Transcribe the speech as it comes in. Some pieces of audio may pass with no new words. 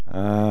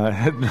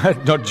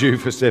Not due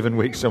for 7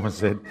 weeks, someone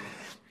said.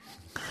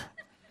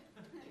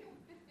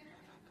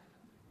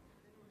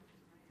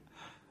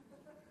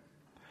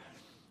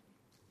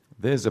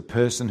 There's a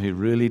person who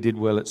really did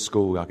well at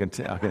school. I can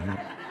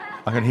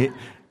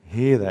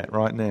hear that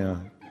right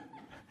now.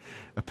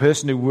 A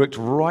person who worked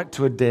right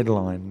to a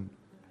deadline.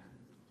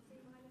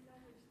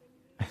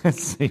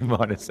 C-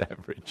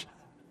 average.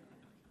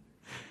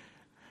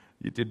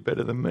 You did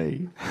better than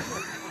me.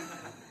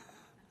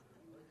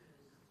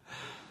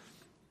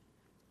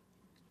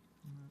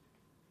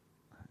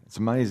 It's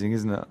amazing,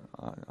 isn't it?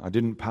 I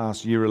didn't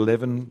pass year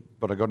 11,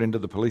 but I got into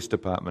the police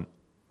department.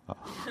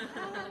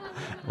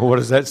 Well, what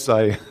does that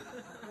say?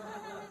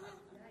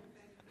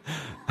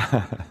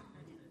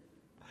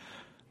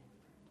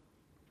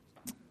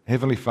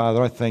 Heavenly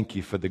Father, I thank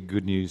you for the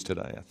good news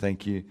today. I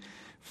thank you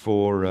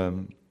for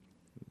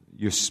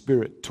your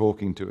Spirit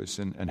talking to us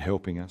and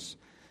helping us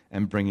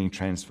and bringing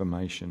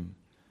transformation.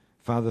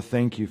 Father,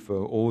 thank you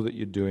for all that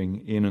you're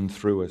doing in and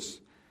through us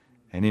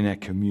and in our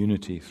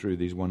community through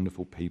these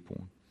wonderful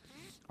people.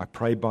 I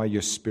pray by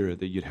your Spirit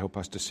that you'd help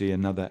us to see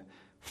another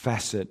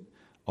facet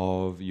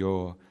of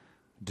your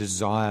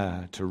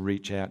desire to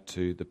reach out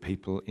to the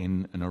people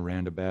in and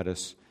around about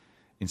us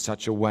in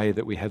such a way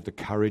that we have the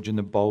courage and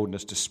the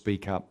boldness to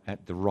speak up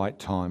at the right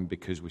time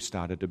because we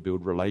started to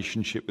build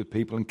relationship with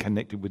people and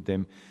connected with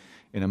them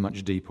in a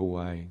much deeper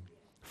way.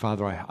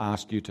 Father, I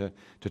ask you to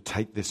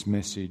take this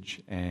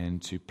message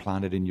and to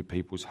plant it in your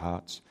people's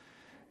hearts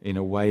in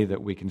a way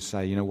that we can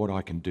say, you know what,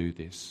 I can do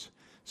this.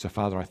 So,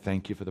 Father, I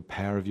thank you for the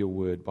power of your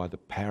word by the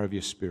power of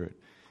your Spirit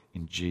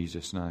in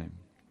Jesus' name.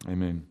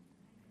 Amen.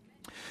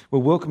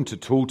 Well, welcome to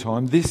Tool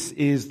Time. This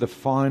is the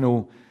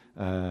final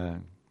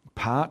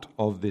part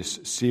of this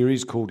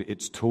series called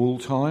It's Tool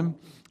Time.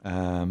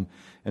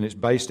 And it's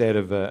based out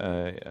of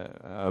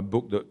a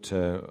book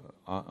that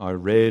I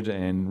read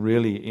and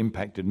really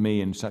impacted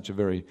me in such a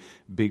very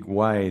big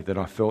way that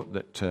I felt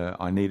that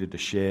I needed to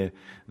share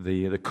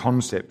the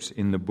concepts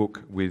in the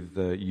book with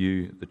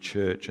you, the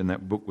church. And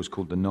that book was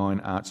called The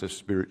 9 Arts of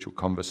Spiritual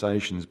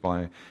Conversations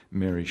by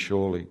Mary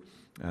Shelley,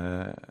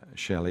 or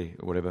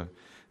whatever.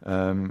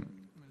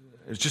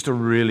 It's just a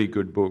really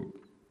good book.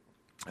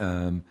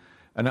 And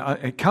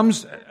it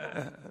comes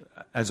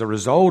as a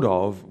result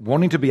of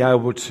wanting to be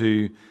able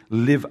to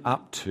live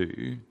up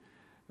to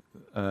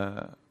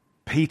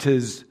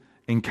Peter's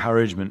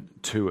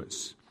encouragement to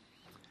us.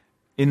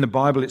 In the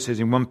Bible it says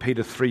in 1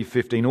 Peter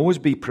 3:15, always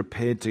be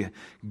prepared to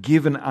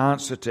give an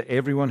answer to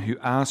everyone who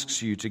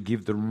asks you to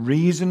give the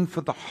reason for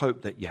the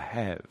hope that you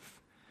have.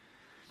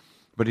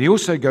 But he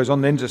also goes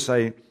on then to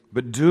say,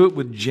 but do it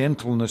with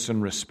gentleness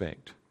and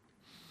respect.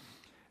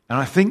 And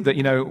I think that,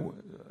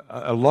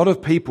 a lot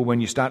of people,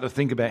 when you start to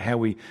think about how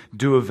we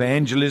do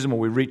evangelism or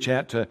we reach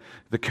out to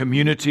the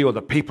community or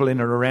the people in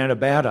and around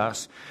about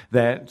us,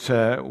 that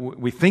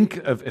we think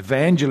of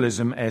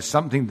evangelism as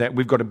something that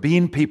we've got to be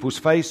in people's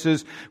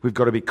faces, we've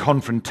got to be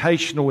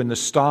confrontational in the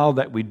style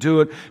that we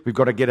do it, we've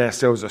got to get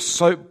ourselves a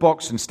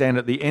soapbox and stand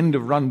at the end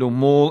of Rundle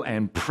Mall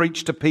and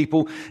preach to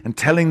people and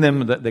telling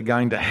them that they're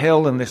going to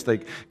hell unless they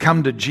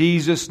come to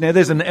Jesus. Now,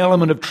 there's an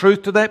element of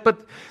truth to that, but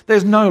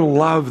there's no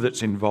love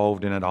that's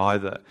involved in it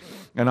either.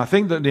 And I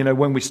think that,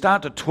 when we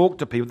start to talk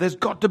to people, there's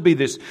got to be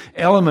this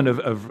element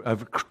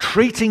of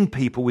treating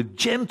people with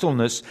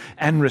gentleness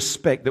and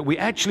respect, that we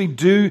actually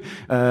do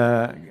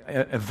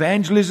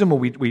evangelism, or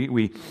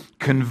we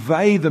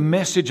convey the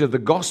message of the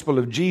gospel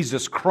of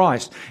Jesus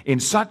Christ in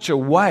such a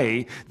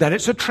way that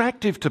it's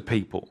attractive to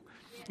people.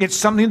 It's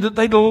something that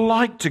they'd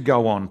like to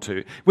go on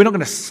to. We're not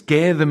going to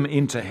scare them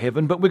into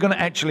heaven, but we're going to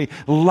actually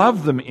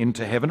love them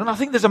into heaven. And I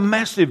think there's a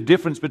massive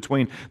difference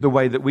between the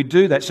way that we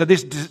do that. So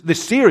this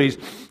series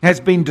has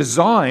been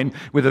designed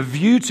with a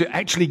view to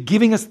actually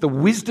giving us the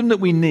wisdom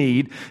that we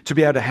need to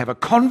be able to have a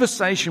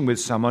conversation with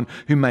someone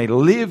who may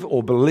live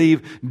or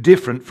believe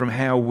different from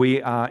how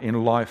we are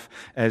in life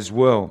as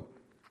well.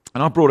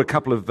 And I brought a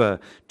couple of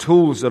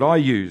tools that I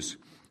use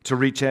to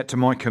reach out to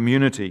my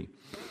community.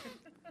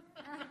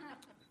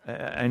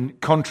 And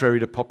contrary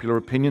to popular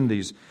opinion,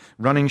 these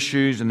running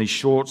shoes and these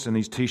shorts and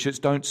these T-shirts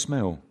don't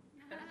smell.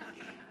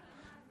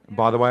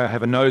 By the way, I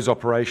have a nose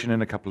operation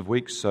in a couple of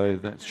weeks, so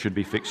that should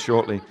be fixed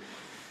shortly.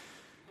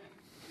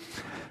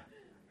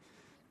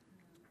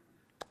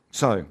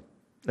 So,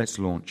 let's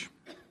launch.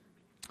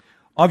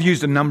 I've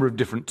used a number of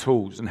different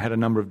tools and had a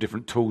number of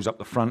different tools up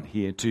the front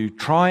here to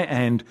try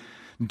and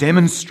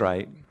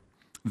demonstrate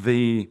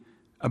the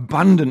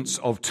abundance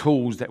of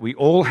tools that we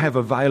all have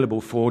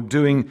available for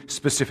doing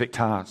specific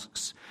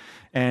tasks.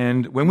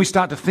 And when we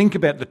start to think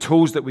about the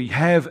tools that we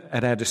have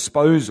at our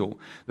disposal,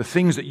 the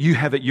things that you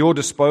have at your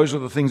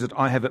disposal, the things that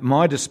I have at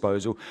my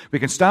disposal, we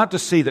can start to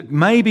see that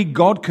maybe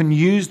God can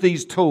use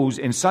these tools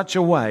in such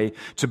a way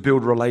to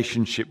build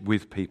relationship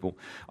with people.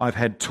 I've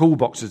had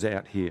toolboxes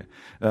out here.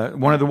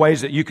 One of the ways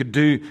that you could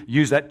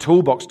use that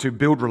toolbox to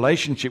build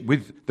relationship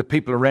with the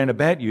people around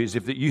about you is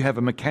if that you have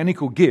a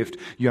mechanical gift,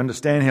 you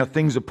understand how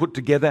things are put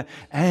together,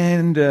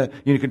 and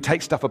you can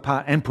take stuff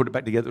apart and put it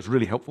back together. It's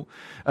really helpful.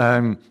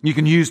 You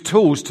can use tools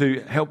tools to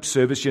help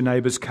service your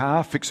neighbour's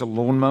car, fix a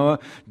lawnmower,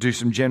 do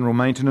some general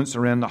maintenance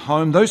around the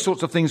home. Those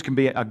sorts of things can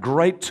be a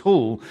great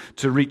tool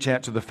to reach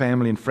out to the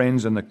family and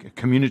friends and the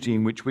community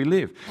in which we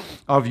live.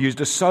 I've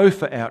used a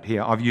sofa out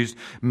here. I've used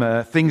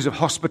things of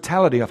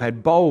hospitality. I've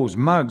had bowls,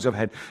 mugs. I've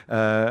had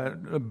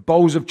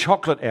bowls of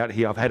chocolate out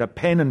here. I've had a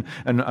pen and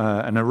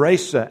an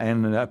eraser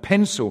and a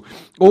pencil.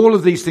 All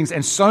of these things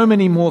and so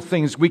many more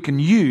things we can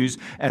use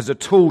as a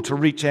tool to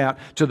reach out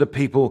to the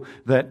people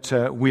that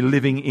we're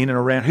living in and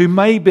around, who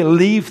may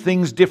believe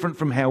things different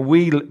from how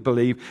we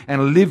believe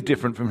and live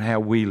different from how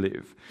we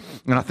live.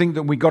 And I think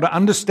that we've got to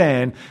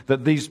understand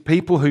that these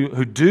people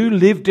who do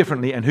live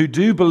differently and who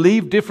do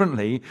believe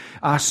differently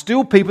are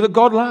still people that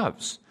God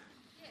loves.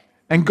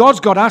 And God's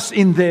got us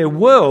in their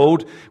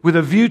world with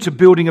a view to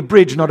building a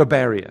bridge, not a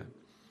barrier.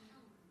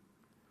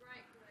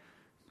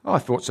 Oh, I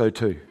thought so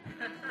too.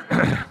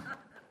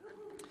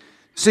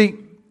 See,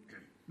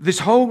 this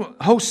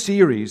whole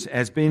series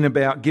has been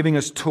about giving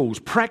us tools,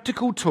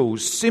 practical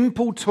tools,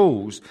 simple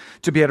tools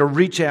to be able to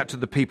reach out to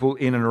the people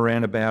in and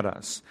around about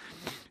us.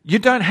 You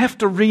don't have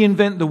to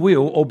reinvent the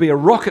wheel or be a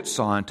rocket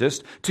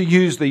scientist to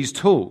use these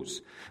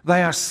tools.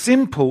 They are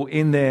simple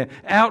in their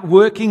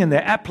outworking and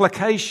their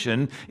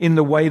application in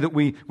the way that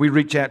we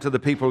reach out to the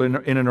people in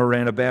and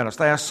around about us.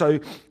 They are so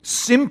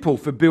simple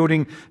for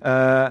building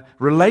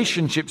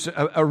relationships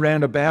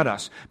around about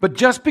us. But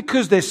just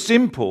because they're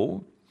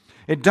simple,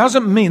 it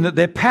doesn't mean that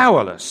they're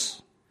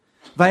powerless.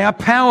 They are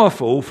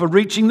powerful for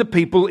reaching the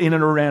people in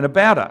and around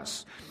about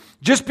us.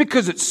 Just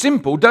because it's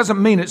simple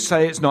doesn't mean it's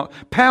not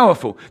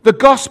powerful. The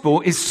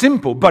gospel is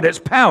simple, but it's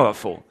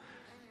powerful.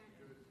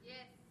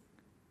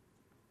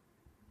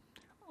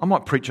 I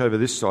might preach over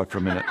this side for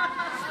a minute.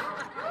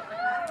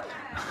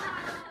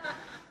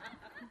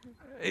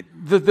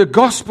 The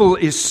gospel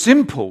is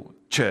simple,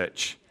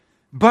 church,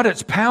 but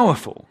it's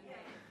powerful.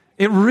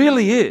 It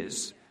really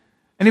is.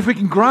 And if we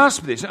can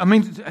grasp this, I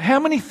mean, how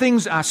many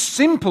things are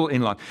simple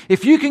in life?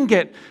 If you can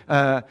get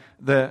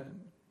the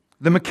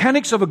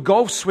mechanics of a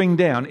golf swing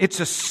down,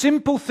 it's a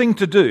simple thing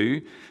to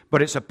do,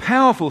 but it's a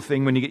powerful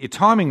thing when you get your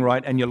timing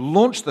right and you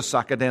launch the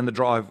sucker down the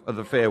drive of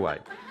the fairway.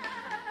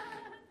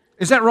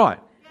 Is that right?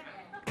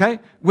 Okay,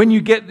 when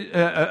you get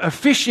a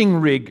fishing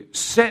rig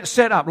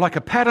set up like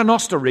a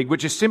paternoster rig,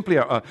 which is simply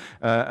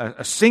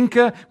a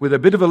sinker with a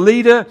bit of a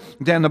leader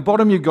down the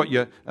bottom, you've got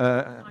your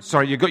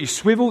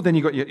swivel, then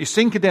you've got your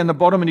sinker down the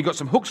bottom, and you've got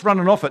some hooks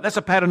running off it. That's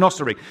a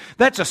paternoster rig.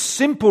 That's a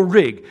simple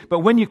rig, but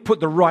when you put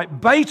the right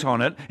bait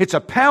on it, it's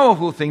a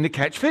powerful thing to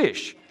catch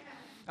fish.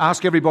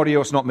 Ask everybody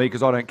else, not me,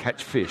 because I don't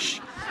catch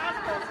fish.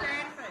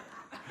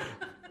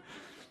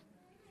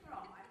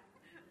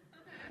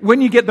 When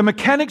you get the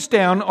mechanics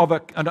down of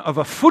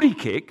a footy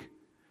kick,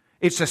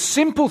 it's a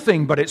simple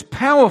thing, but it's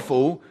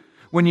powerful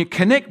when you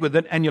connect with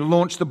it and you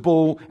launch the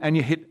ball and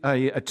you hit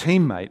a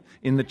teammate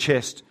in the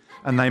chest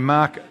and they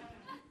mark it.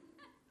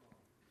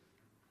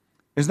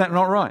 Isn't that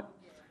not right?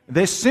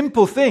 They're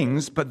simple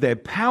things, but they're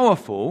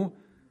powerful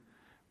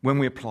when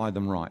we apply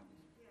them right.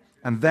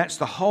 And that's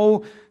the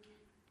whole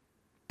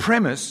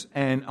premise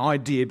and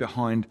idea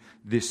behind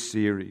this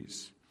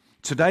series.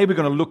 Today we're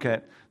going to look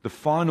at the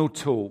final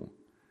tool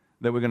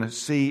that we're going to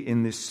see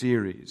in this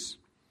series.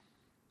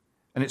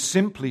 And it's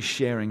simply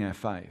sharing our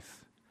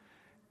faith.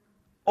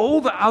 All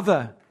the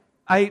other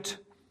 8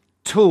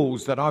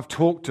 tools that I've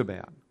talked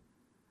about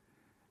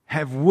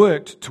have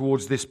worked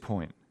towards this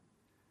point.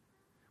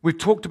 We've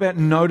talked about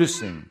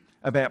noticing,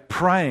 about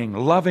praying,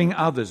 loving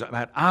others,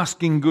 about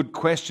asking good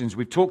questions.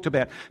 We've talked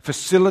about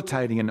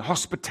facilitating and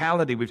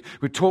hospitality.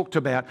 We've talked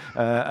about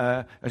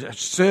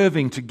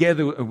serving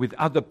together with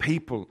other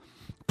people,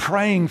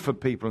 praying for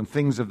people and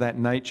things of that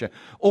nature.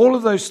 All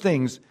of those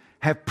things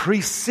have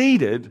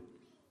preceded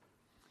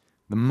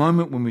the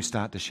moment when we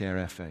start to share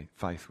our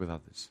faith with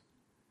others.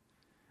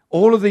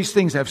 All of these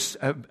things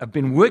have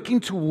been working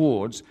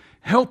towards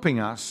helping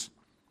us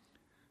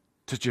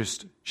to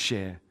just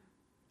share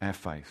our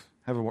faith.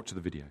 Have a watch of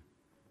the video.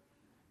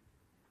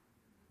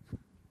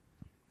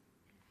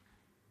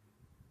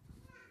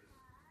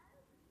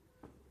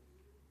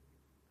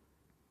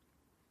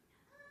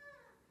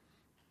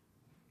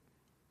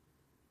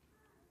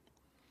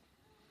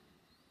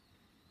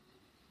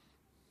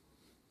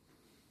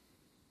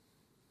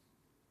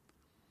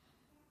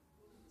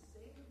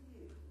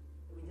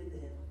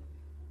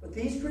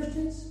 These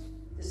Christians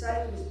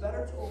decided it was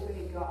better to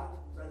obey God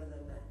rather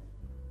than men.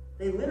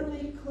 They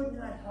literally could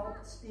not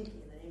help speaking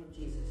in the name of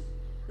Jesus,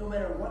 no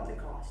matter what the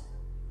cost.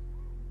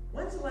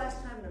 When's the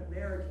last time an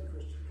American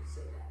Christian could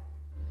say that?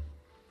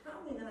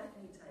 Probably not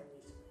anytime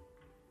recently.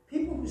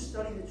 People who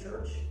study the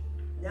church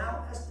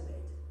now estimate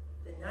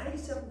that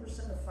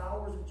 97% of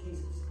followers of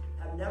Jesus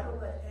have never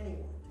led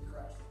anyone to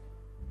Christ.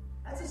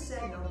 That's a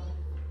sad number,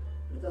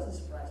 but it doesn't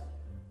surprise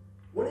me.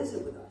 What is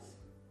it with us?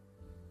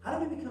 How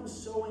do we become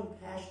so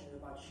impassioned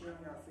about sharing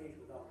our faith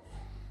with others?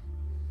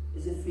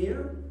 Is it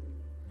fear?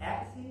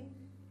 Apathy?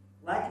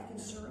 Lack of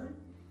concern?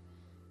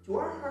 Do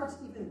our hearts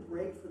even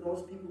break for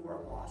those people who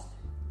are lost?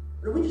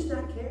 Or do we just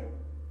not care?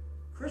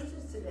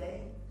 Christians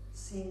today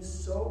seem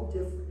so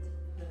different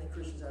than the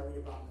Christians I read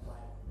about in the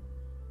Bible.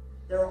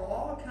 There are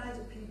all kinds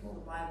of people in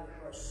the Bible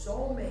who are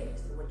so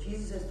amazed at what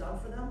Jesus has done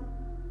for them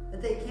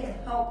that they can't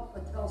help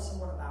but tell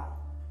someone about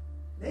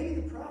it.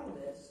 Maybe the problem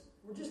is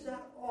we're just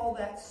not all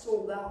that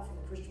sold out from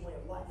the Christian way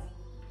of life.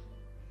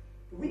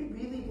 Do we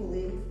really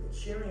believe that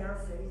sharing our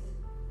faith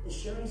is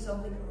sharing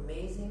something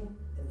amazing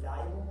and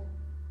valuable?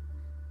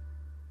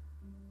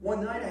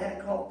 One night I had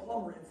to call a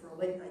plumber in for a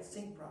late night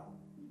sink problem.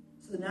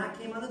 So the knock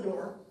came on the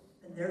door,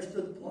 and there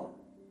stood the plumber,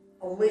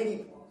 a lady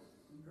plumber.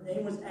 Her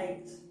name was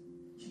Agnes.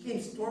 She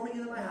came storming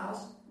into my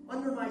house,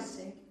 under my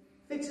sink,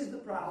 fixes the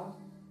problem.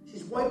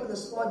 She's wiping the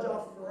sludge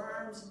off of her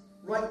arms,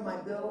 writing my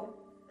bill.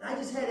 And I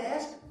just had to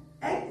ask her,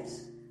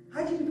 Agnes,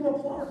 how'd you become a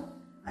plumber?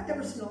 I've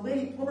never seen a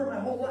lady plumber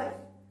my whole life.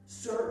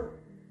 Sir,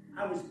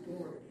 I was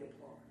born to be a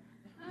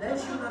plumber. Then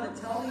she went on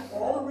to tell me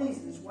all the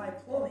reasons why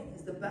plumbing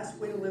is the best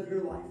way to live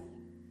your life.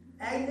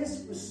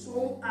 Agnes was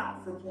sold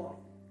out for plumbing.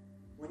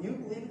 When you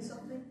believe in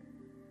something,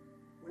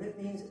 when it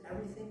means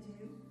everything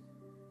to you,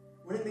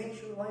 when it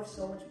makes your life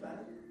so much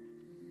better,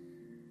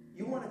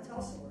 you want to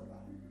tell someone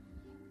about it.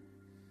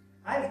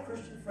 I have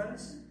Christian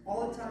friends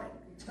all the time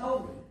who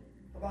tell me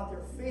about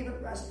their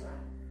favorite restaurant,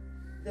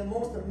 the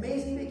most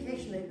amazing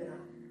vacation they've been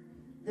on,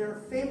 their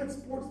favorite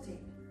sports team.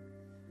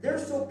 They're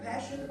so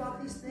passionate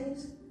about these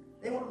things,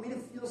 they want me to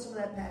feel some of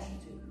that passion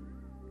too.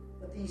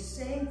 But these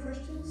same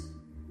Christians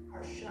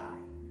are shy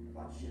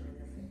about sharing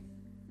their faith.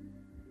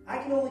 I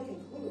can only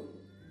conclude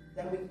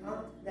that we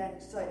aren't that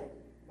excited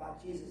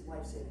about Jesus'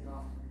 life-saving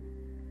offer.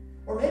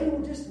 Or maybe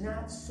we're just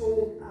not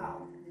sold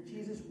out that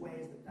Jesus' way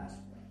is the best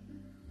way.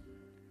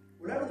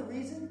 Whatever the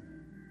reason,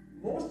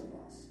 most of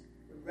us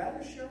would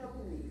rather share our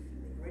belief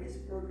in the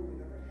greatest burger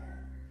we've ever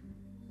had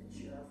than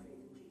share our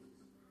faith in Jesus.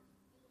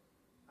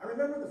 I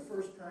remember the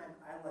first time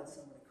I led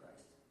someone to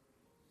Christ.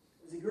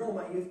 It was a girl in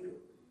my youth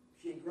group.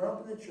 She had grown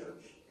up in the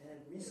church and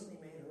had recently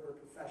made her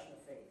profession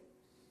of faith,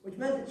 which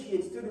meant that she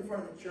had stood in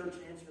front of the church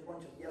and answered a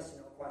bunch of yes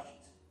and no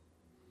questions.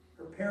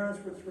 Her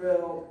parents were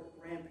thrilled, her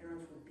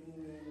grandparents were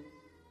beaming,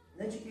 and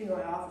then she came to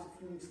my office a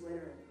few weeks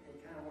later and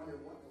kind of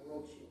wondered what in the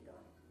world she had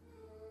done.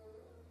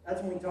 That's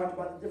when we talked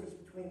about the difference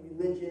between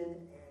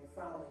religion and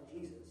following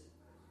Jesus.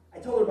 I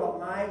told her about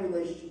my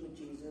relationship with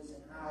Jesus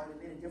and how it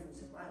made a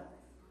difference in my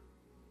life.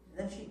 And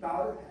then she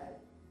bowed her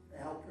head and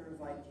I helped her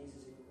invite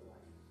Jesus into her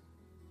life.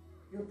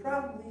 You're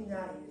probably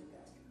not a youth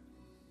pastor.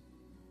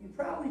 You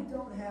probably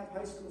don't have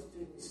high school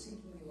students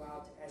seeking you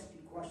out to ask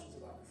you questions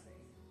about your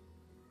faith.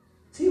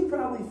 So you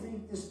probably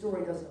think this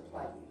story doesn't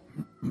apply to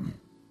you.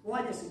 Well,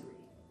 I disagree.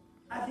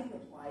 I think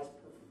it applies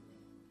perfectly.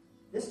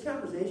 This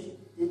conversation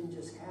didn't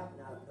just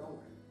happen out of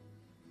nowhere.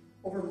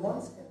 Over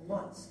months and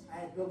months, I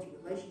had built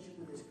a relationship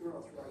with this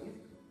girl through our youth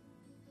group.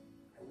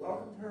 I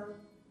welcomed her,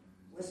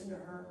 listened to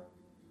her,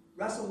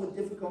 wrestled with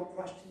difficult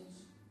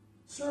questions,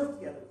 served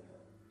together with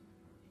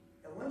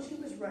her. And when she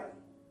was ready,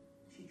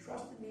 she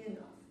trusted me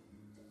enough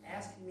to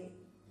ask me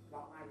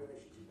about my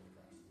relationship with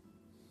Christ.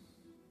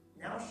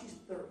 Now she's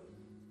 30,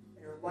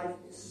 and her life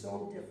is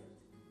so different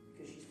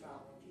because she's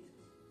following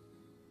Jesus.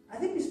 I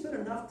think we spent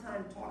enough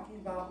time talking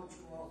about what's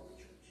wrong with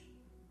the church.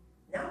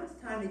 Now it's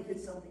time to get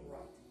something right.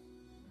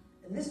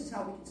 And this is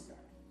how we can start.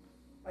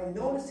 By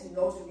noticing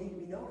those who need to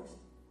be noticed.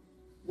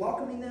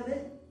 Welcoming them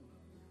in.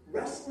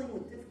 Wrestling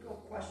with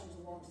difficult questions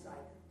alongside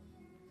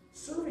them.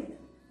 Serving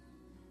them.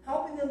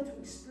 Helping them to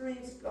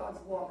experience God's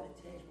love in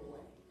a tangible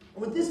way.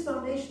 And with this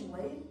foundation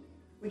laid,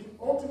 we can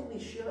ultimately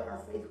share our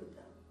faith with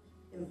them.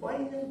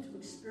 Inviting them to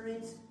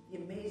experience the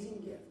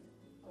amazing gift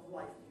of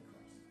life in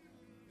Christ.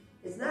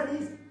 It's not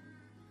easy.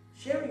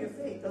 Sharing your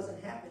faith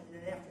doesn't happen in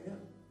an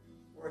afternoon.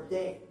 Or a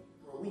day.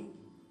 Or a week.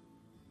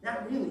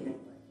 Not really anyway.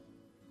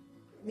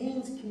 It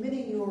means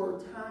committing your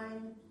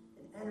time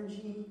and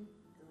energy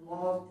and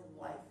love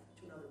and life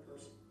to another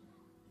person.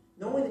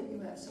 Knowing that you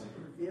have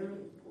something very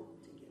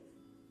important to give.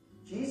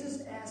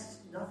 Jesus asks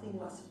nothing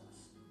less of us.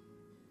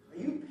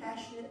 Are you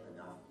passionate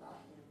enough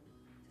about him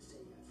to say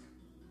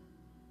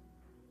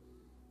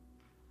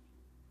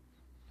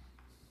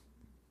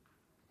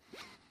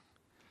yes?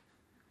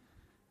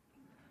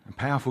 A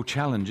powerful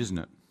challenge, isn't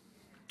it?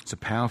 It's a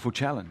powerful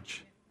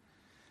challenge.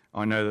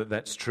 I know that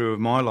that's true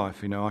of my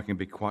life. You know, I can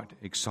be quite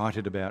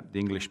excited about the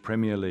English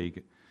Premier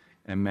League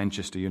and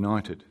Manchester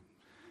United.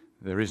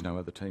 There is no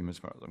other team as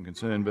far as I'm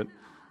concerned, but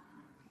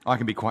I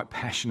can be quite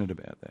passionate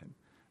about that.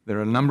 There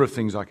are a number of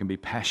things I can be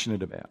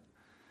passionate about.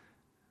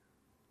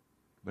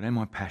 But am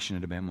I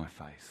passionate about my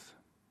faith?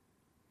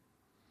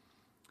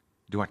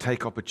 Do I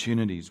take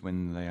opportunities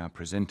when they are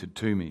presented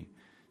to me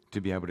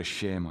to be able to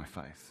share my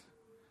faith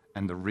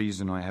and the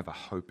reason I have a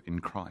hope in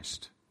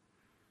Christ?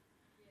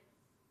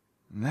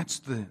 And that's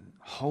the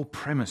whole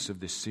premise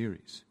of this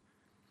series,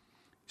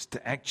 is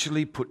to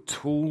actually put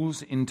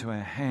tools into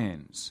our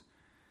hands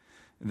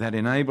that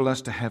enable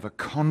us to have a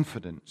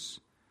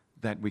confidence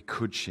that we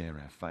could share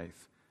our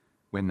faith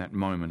when that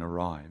moment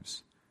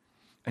arrives.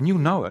 And you'll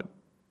know it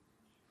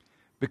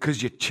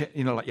because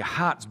like your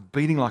heart's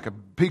beating like a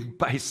big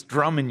bass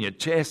drum in your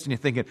chest and you're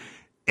thinking,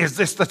 is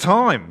this the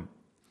time?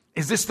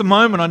 Is this the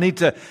moment I need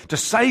to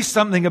say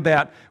something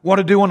about what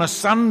I do on a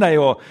Sunday,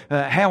 or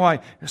how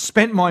I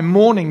spent my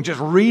morning just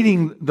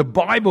reading the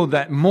Bible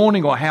that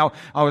morning, or how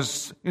I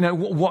was,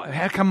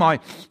 how come my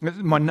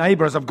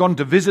neighbour, as I've gone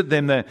to visit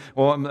them there,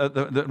 or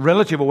the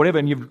relative or whatever,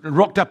 and you've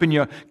rocked up in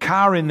your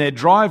car in their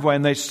driveway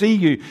and they see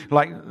you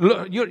like,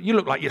 look, you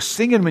look like you're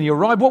singing when you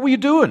arrive. What were you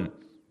doing?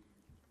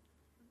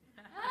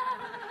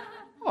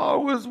 I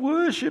was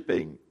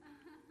worshipping.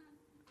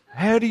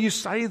 How do you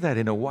say that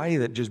in a way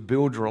that just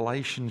builds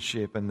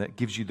relationship and that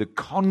gives you the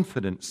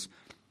confidence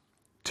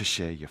to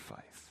share your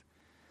faith?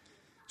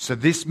 So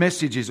this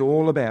message is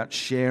all about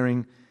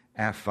sharing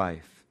our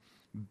faith.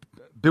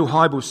 Bill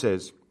Hybels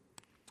says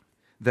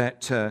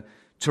that to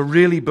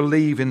really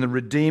believe in the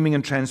redeeming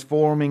and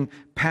transforming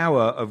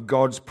power of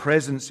God's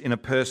presence in a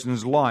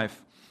person's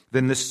life,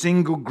 then the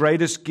single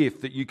greatest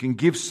gift that you can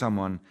give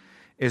someone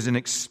is an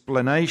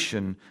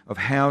explanation of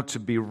how to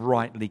be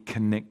rightly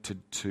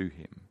connected to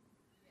Him.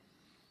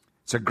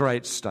 It's a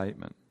great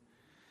statement.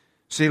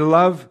 See,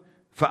 love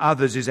for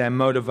others is our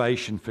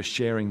motivation for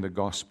sharing the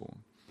gospel.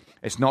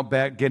 It's not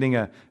about getting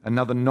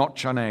another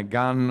notch on our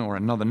gun or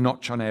another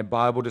notch on our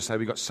Bible to say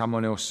we got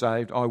someone else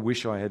saved. I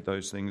wish I had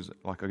those things,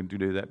 like I can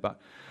do that,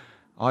 but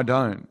I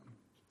don't.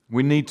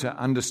 We need to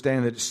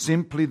understand that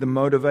simply the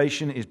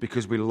motivation is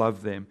because we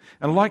love them.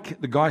 And like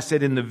the guy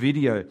said in the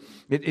video,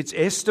 it's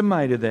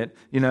estimated that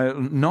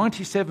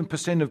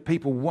 97% of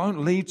people won't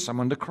lead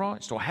someone to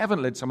Christ or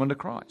haven't led someone to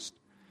Christ.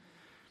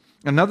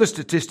 Another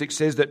statistic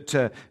says that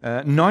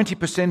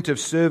 90% of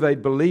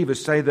surveyed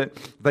believers say that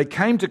they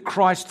came to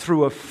Christ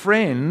through a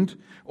friend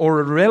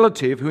or a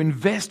relative who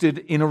invested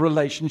in a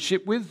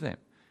relationship with them.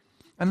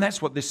 And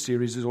that's what this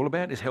series is all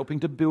about, is helping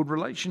to build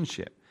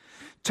relationship.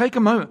 Take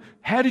a moment.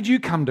 How did you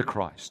come to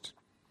Christ?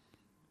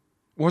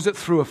 Was it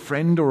through a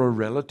friend or a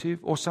relative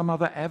or some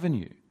other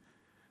avenue?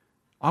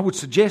 I would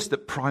suggest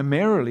that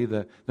primarily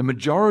the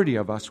majority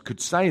of us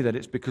could say that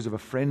it's because of a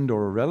friend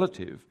or a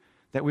relative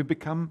that we've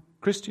become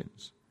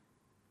Christians.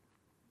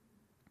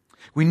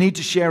 We need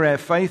to share our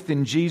faith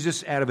in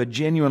Jesus out of a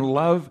genuine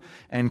love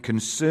and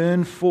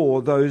concern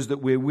for those that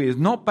we're with,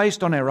 not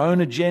based on our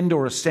own agenda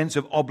or a sense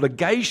of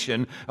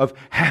obligation of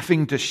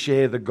having to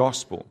share the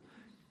gospel.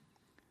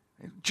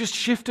 Just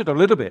shift it a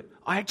little bit.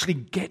 I actually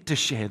get to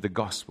share the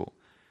gospel.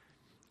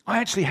 I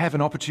actually have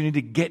an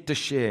opportunity to get to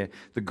share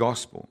the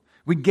gospel.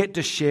 We get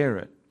to share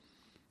it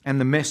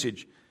and the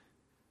message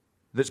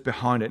that's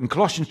behind it. And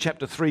Colossians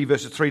chapter 3,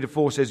 verses 3 to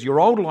 4 says, your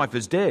old life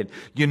is dead.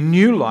 Your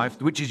new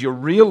life, which is your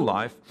real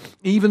life,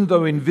 even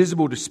though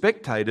invisible to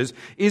spectators,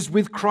 is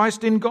with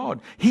Christ in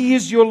God. He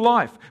is your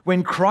life.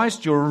 When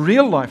Christ, your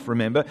real life,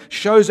 remember,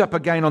 shows up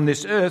again on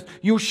this earth,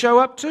 you'll show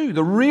up too.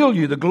 The real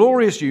you, the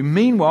glorious you.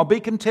 Meanwhile,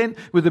 be content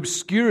with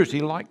obscurity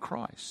like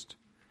Christ.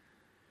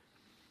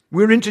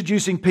 We're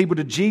introducing people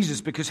to Jesus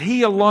because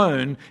He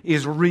alone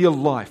is real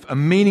life, a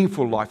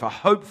meaningful life, a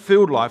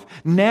hope-filled life,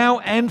 now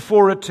and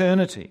for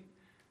eternity.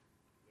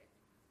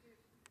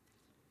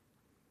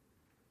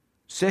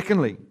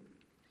 Secondly,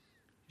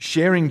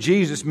 sharing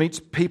Jesus meets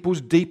people's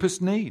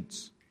deepest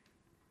needs.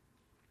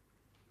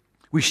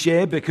 We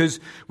share because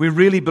we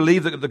really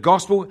believe that the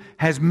gospel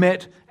has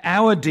met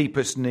our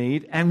deepest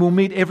need and will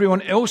meet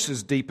everyone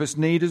else's deepest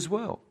need as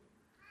well.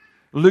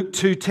 Luke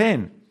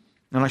 2:10,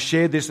 and I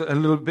shared this a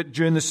little bit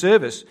during the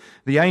service.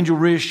 The angel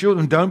reassured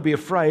them, don't be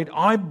afraid.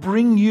 I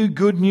bring you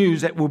good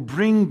news that will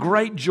bring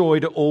great joy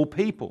to all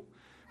people.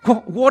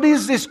 What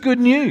is this good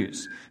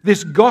news?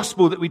 This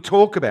gospel that we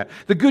talk about.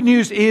 The good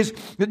news is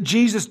that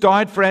Jesus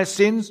died for our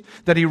sins,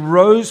 that He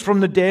rose from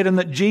the dead, and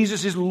that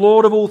Jesus is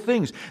Lord of all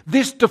things.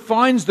 This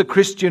defines the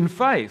Christian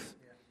faith.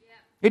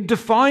 It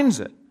defines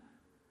it.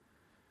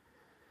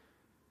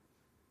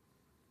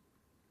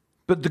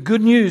 But the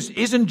good news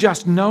isn't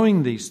just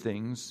knowing these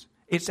things.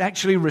 It's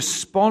actually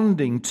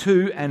responding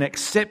to and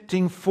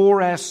accepting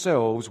for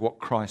ourselves what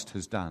Christ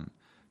has done.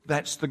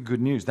 That's the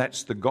good news.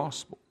 That's the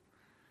gospel.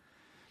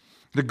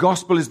 The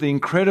gospel is the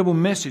incredible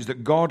message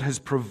that God has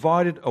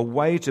provided a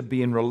way to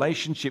be in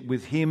relationship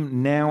with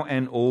Him now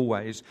and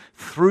always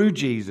through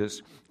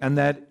Jesus, and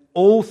that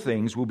all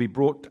things will be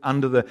brought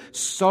under the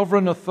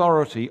sovereign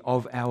authority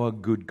of our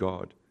good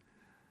God.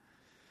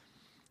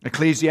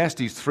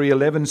 Ecclesiastes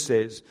 3:11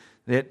 says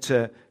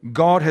that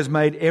God has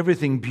made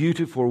everything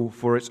beautiful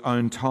for its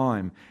own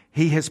time.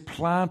 He has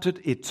planted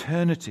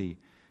eternity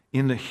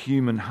in the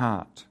human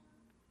heart.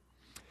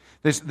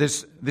 There's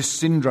this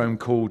syndrome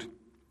called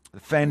the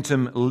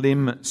phantom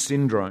limb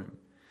syndrome.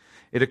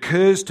 It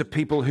occurs to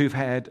people who've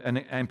had an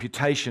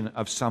amputation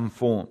of some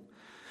form.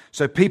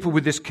 So people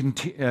with this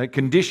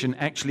condition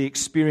actually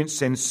experience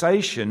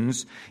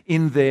sensations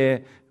in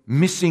their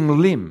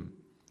missing limb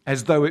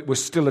as though it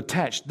was still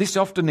attached. This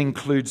often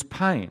includes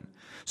pain.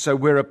 So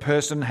where a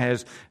person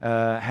has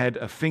had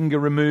a finger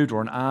removed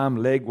or an arm,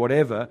 leg,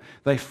 whatever,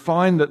 they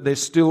find that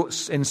there's still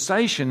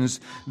sensations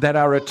that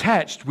are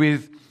attached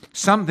with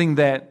something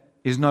that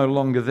is no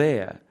longer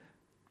there.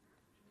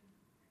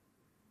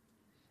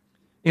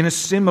 In a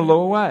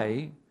similar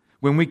way,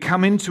 When we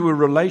come into a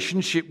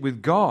relationship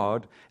with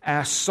God,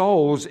 our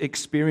souls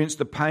experience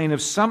the pain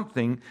of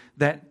something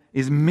that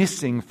is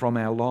missing from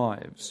our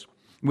lives.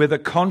 Whether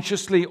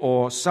consciously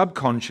or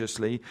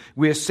subconsciously,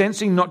 we are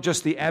sensing not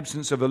just the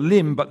absence of a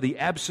limb, but the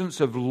absence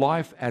of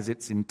life as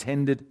it's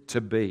intended to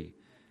be.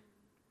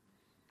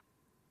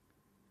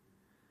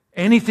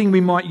 Anything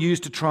we might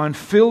use to try and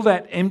fill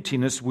that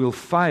emptiness will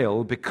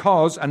fail,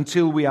 because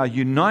until we are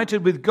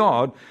united with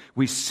God,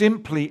 we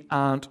simply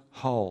aren't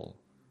whole.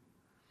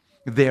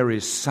 There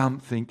is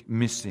something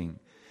missing,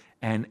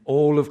 and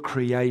all of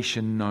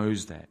creation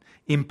knows that,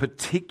 in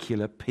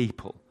particular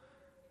people.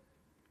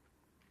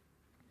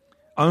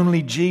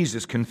 Only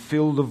Jesus can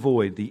fill the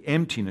void, the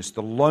emptiness,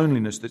 the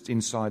loneliness that's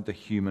inside the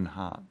human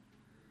heart.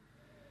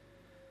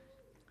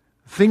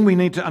 The thing we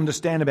need to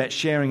understand about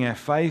sharing our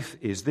faith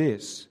is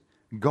this: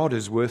 God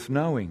is worth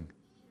knowing.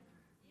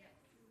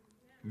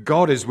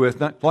 God is worth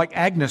knowing. Like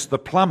Agnes the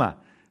plumber.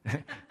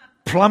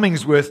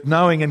 Plumbing's worth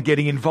knowing and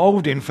getting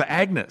involved in for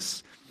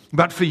Agnes.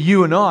 But for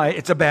you and I,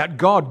 it's about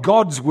God.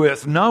 God's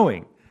worth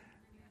knowing.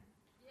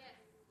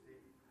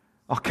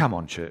 Oh, come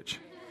on, church.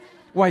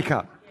 Wake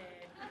up.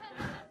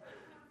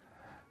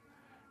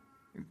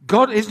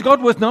 Is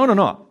God worth knowing or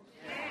not?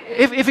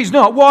 If He's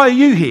not, why are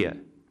you here?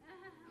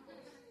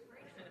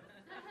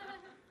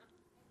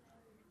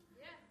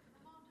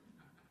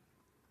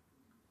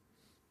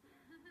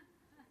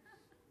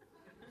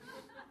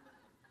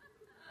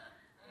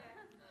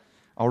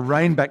 I'll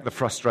rein back the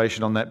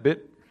frustration on that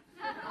bit.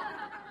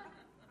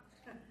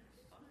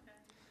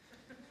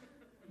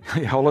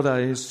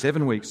 Holidays,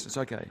 7 weeks, it's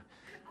okay.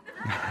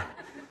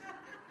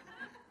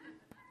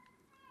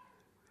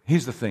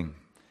 Here's the thing.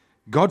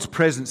 God's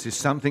presence is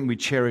something we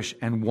cherish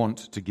and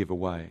want to give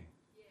away.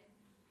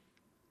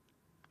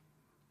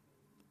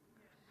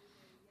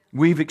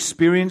 We've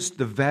experienced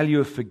the value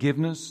of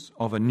forgiveness,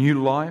 of a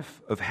new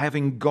life, of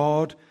having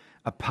God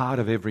a part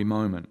of every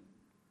moment.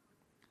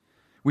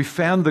 We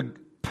found the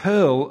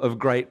pearl of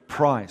great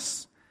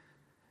price,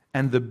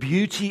 and the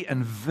beauty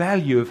and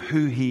value of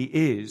who He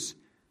is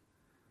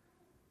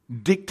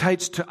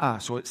dictates to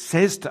us, or it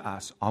says to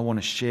us, I want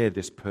to share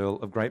this pearl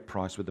of great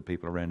price with the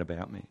people around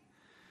about me.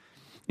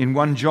 In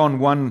 1 John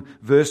 1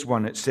 verse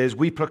 1 it says,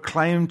 we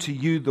proclaim to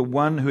you the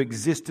one who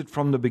existed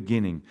from the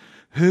beginning,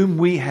 whom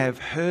we have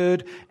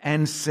heard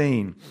and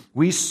seen.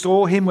 We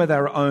saw Him with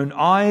our own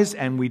eyes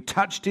and we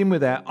touched Him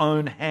with our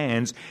own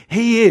hands.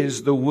 He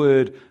is the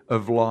word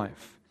of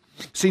life.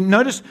 See,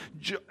 notice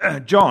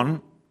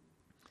John,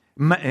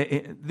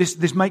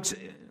 this makes,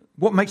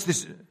 what makes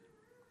this...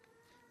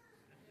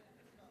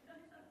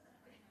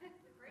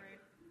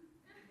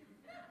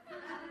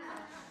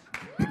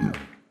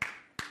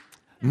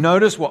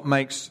 Notice what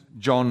makes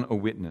John a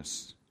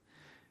witness.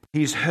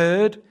 He's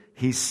heard,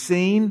 he's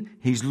seen,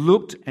 he's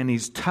looked, and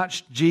he's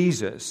touched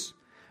Jesus,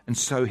 and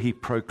so he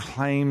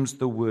proclaims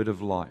the word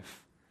of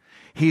life.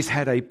 He's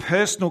had a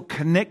personal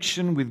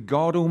connection with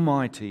God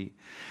Almighty,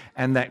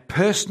 and that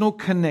personal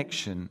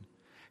connection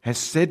has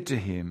said to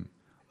him,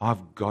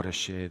 I've got to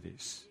share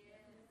this.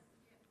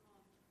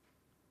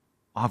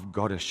 I've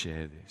got to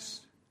share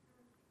this.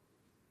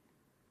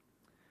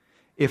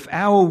 If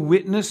our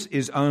witness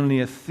is only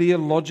a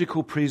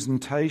theological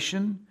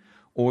presentation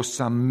or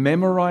some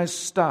memorized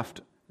stuff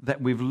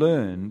that we've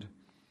learned,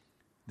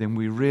 then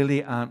we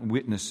really aren't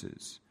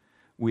witnesses.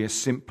 We are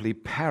simply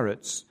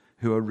parrots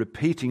who are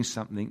repeating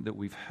something that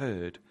we've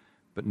heard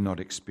but not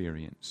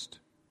experienced.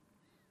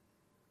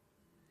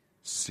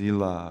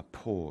 Selah,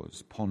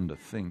 pause, ponder,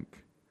 think.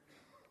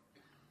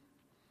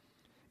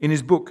 In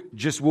his book,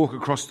 Just Walk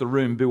Across the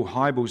Room, Bill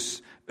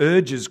Hybels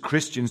urges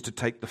Christians to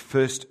take the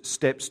first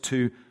steps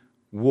to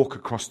walk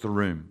across the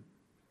room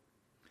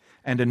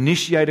and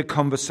initiate a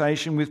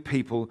conversation with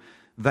people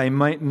they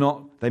might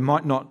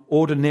not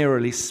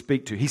ordinarily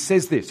speak to. He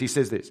says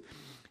this,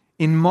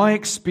 in my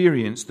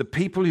experience, the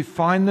people who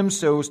find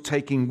themselves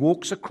taking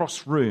walks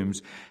across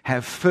rooms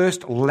have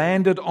first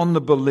landed on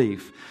the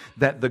belief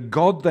that the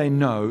God they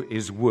know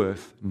is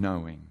worth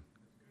knowing.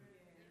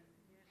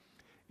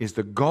 Is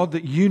the God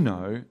that you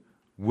know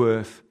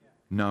worth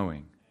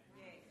knowing?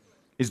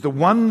 Is the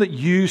one that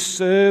you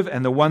serve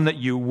and the one that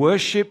you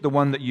worship, the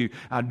one that you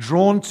are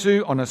drawn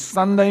to on a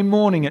Sunday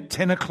morning at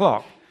 10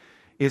 o'clock,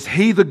 is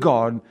He the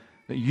God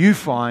that you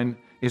find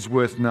is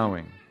worth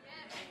knowing?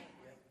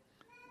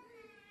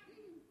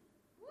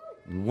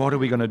 What are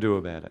we going to do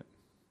about it?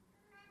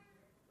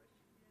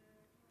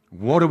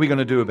 What are we going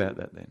to do about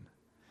that then?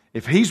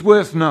 If He's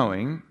worth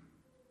knowing,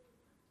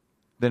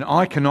 then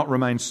I cannot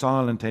remain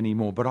silent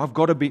anymore. But I've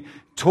got to be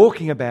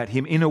talking about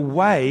Him in a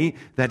way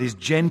that is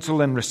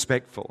gentle and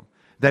respectful,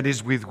 that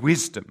is with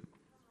wisdom,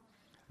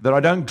 that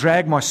I don't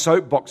drag my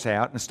soapbox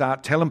out and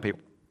start telling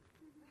people.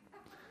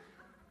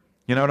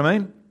 You know what I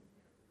mean?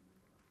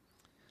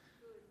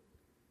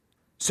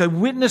 So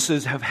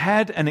witnesses have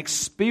had an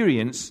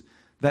experience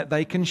that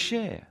they can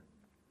share.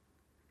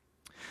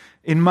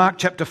 In Mark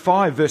chapter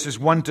 5, verses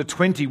 1 to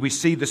 20, we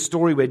see the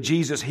story where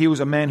Jesus heals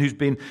a man who's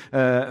been,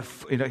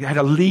 had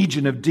a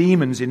legion of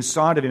demons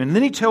inside of him. And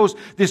then he tells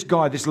this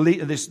guy,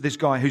 this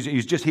guy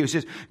who's just here, he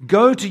says,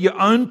 go to your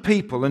own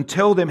people and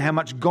tell them how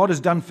much God has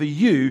done for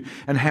you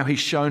and how he's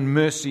shown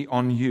mercy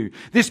on you.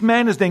 This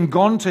man has then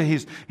gone to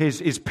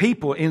his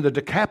people in the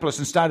Decapolis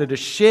and started to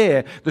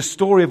share the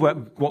story of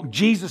what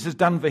Jesus has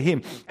done for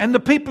him. And the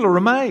people are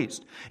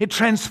amazed. It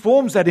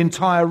transforms that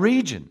entire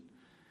region.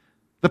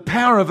 The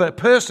power of a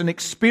person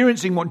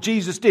experiencing what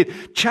Jesus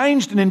did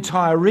changed an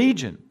entire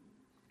region.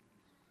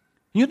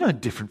 You're no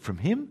different from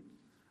him.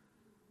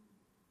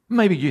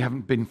 Maybe you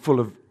haven't been full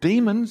of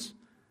demons,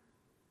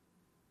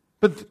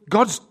 but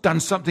God's done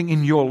something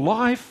in your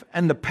life,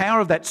 and the power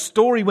of that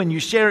story when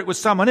you share it with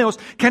someone else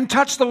can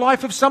touch the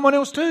life of someone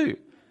else too.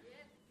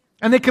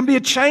 And there can be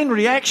a chain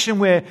reaction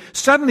where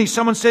suddenly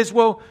someone says,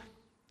 well,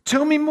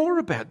 tell me more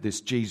about this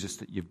Jesus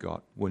that you've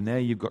got. Well, now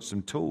you've got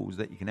some tools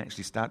that you can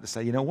actually start to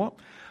say, you know what?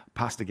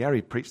 Pastor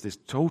Gary preached this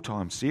Tool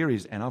Time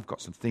series, and I've got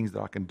some things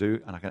that I can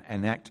do and I can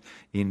enact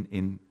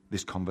in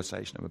this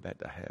conversation I'm about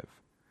to have.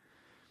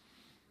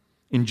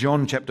 In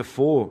John chapter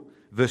 4,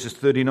 verses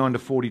 39 to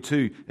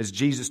 42, as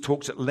Jesus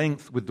talks at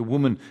length with the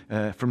woman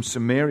from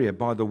Samaria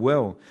by the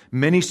well,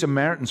 many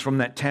Samaritans from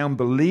that town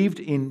believed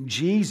in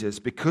Jesus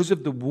because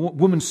of the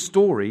woman's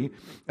story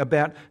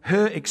about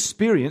her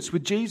experience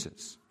with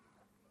Jesus,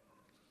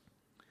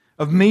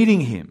 of meeting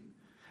him.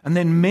 And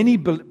then many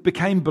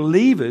became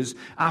believers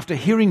after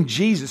hearing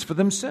Jesus for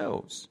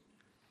themselves.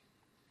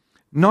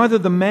 Neither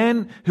the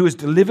man who was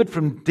delivered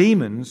from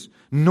demons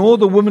nor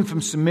the woman from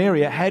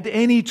Samaria had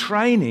any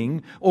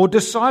training or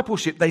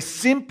discipleship. They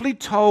simply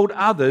told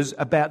others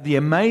about the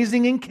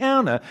amazing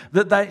encounter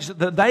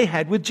that they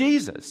had with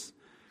Jesus.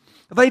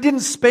 They didn't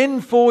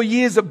spend 4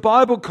 years at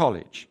Bible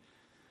college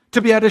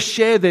to be able to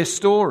share their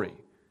story.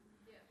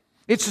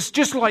 It's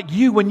just like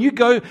you, when you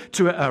go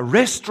to a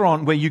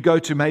restaurant where you go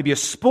to maybe a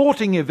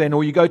sporting event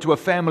or you go to a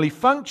family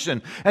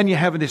function and you're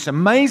having this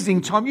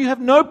amazing time, you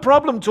have no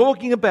problem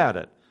talking about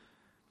it.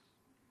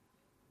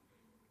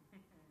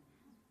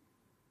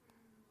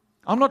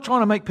 I'm not trying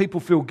to make people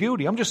feel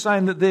guilty. I'm just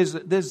saying that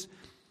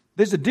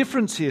there's a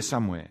difference here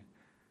somewhere.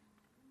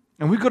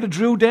 And we've got to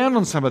drill down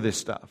on some of this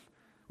stuff.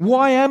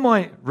 Why am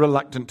I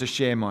reluctant to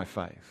share my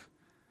faith?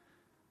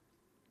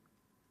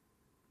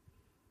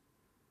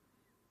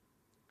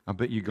 I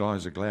bet you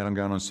guys are glad I'm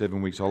going on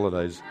 7 weeks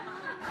holidays.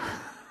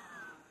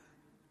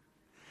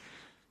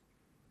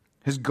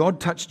 Has God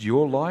touched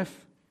your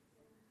life?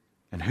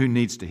 And who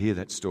needs to hear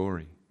that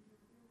story?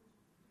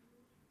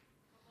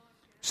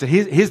 So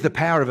here's the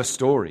power of a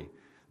story.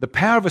 The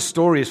power of a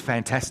story is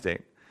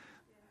fantastic.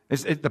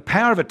 It's the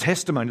power of a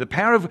testimony, the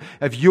power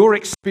of your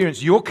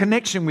experience, your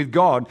connection with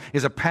God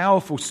is a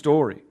powerful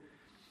story.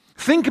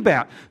 Think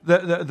about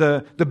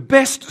the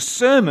best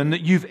sermon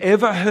that you've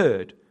ever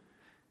heard.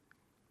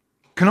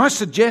 Can I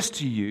suggest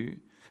to you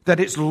that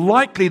it's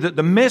likely that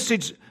the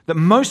message that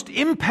most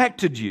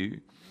impacted you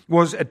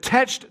was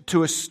attached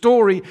to a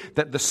story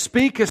that the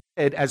speaker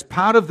said as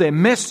part of their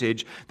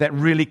message that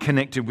really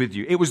connected with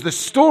you? It was the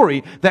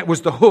story that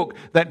was the hook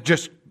that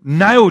just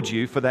nailed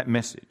you for that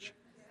message.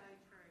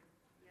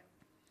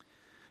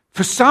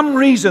 For some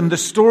reason, the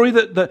story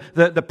that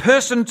the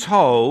person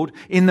told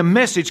in the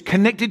message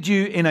connected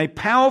you in a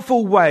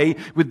powerful way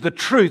with the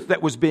truth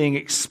that was being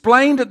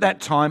explained at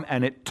that time,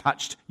 and it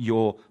touched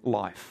your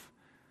life.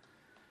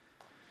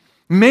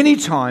 Many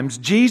times,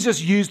 Jesus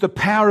used the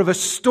power of a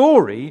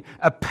story,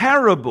 a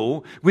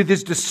parable, with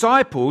his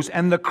disciples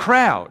and the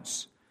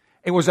crowds.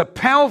 It was a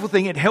powerful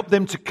thing. It helped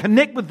them to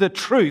connect with the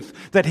truth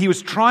that he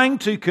was trying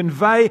to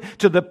convey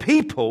to the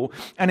people,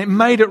 and it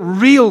made it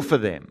real for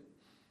them.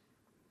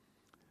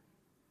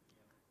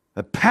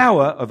 The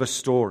power of a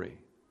story.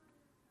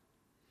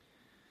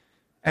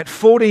 At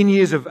 14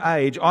 years of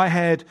age, I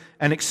had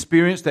an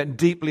experience that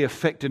deeply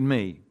affected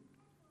me.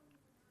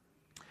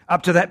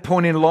 Up to that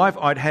point in life,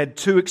 I'd had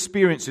 2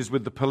 experiences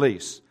with the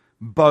police.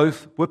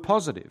 Both were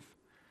positive.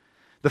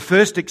 The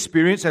first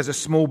experience as a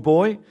small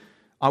boy,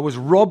 I was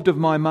robbed of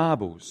my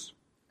marbles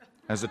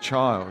as a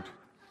child.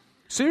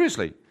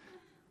 Seriously.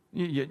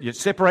 You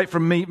separate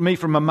from me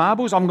from my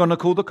marbles, I'm going to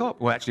call the cops.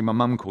 Well, actually, my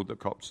mum called the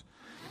cops.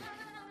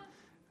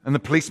 And the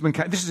policeman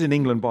came. This is in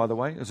England, by the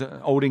way. It's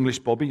an old English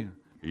Bobby.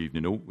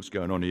 Evening all. What's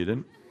going on here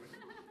then?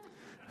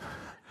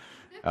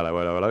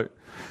 Hello.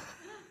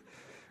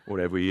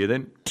 Whatever you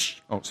then.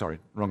 Oh, sorry.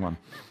 Wrong one.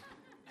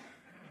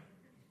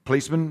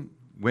 Policeman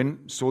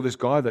went, saw this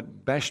guy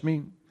that bashed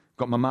me,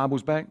 got my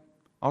marbles back.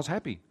 I was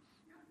happy.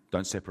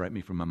 Don't separate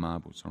me from my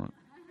marbles, all right?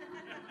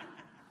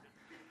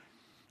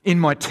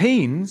 In my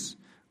teens,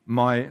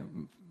 my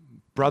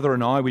brother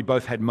and I, we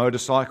both had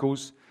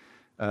motorcycles.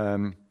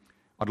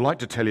 I'd like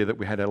to tell you that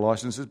we had our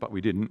licenses, but we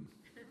didn't.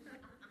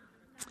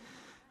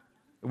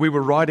 We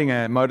were riding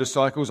our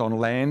motorcycles on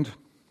land.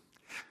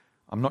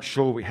 I'm not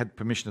sure we had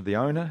permission of the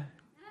owner.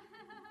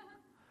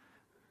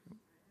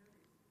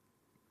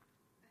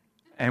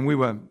 And we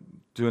were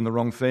doing the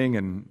wrong thing,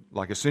 and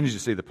like as soon as you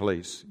see the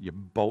police, you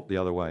bolt the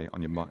other way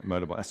on your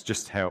motorbike. That's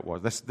just how it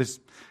was.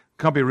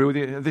 Can I be real with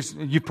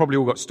you? You've probably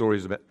all got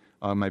stories about...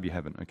 Oh, maybe you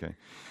haven't. Okay.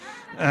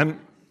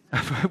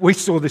 We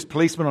saw this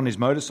policeman on his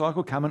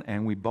motorcycle coming,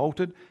 and we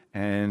bolted,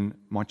 and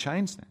my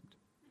chain snapped.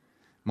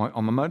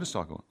 On my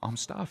motorcycle. I'm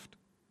stuffed.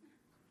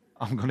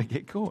 I'm going to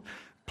get caught.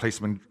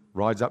 Policeman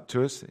rides up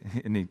to us,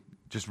 and he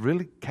just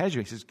really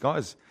casually, he says,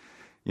 guys,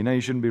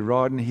 you shouldn't be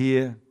riding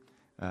here.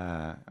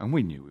 And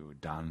we knew we were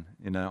done.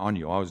 I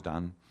knew I was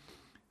done.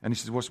 And he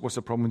says, what's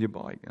the problem with your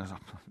bike? And I was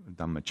like, I've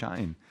done my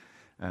chain.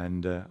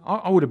 And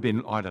I would have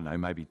been, I don't know,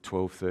 maybe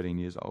 12, 13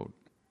 years old.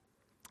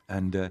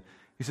 And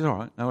he said, all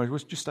right, no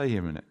worries, just stay here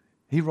a minute.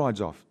 He rides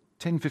off.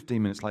 10,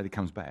 15 minutes later, he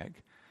comes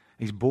back.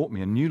 He's bought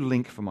me a new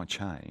link for my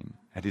chain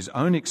at his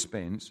own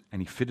expense,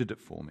 and he fitted it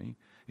for me.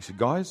 He said,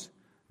 guys,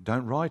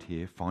 don't ride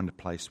here. Find a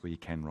place where you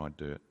can ride,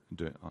 do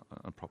it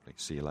properly.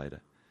 See you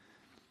later.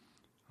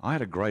 I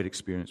had a great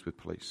experience with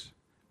police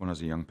when I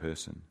was a young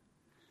person.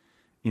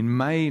 In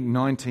May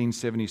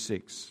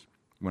 1976,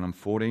 when I'm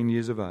 14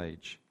 years of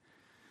age,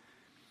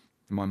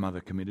 my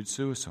mother committed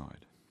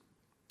suicide.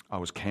 I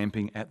was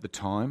camping at the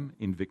time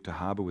in Victor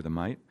Harbor with a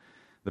mate.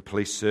 The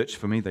police searched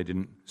for me. They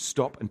didn't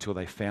stop until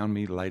they found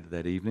me later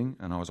that evening,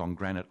 and I was on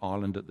Granite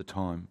Island at the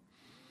time.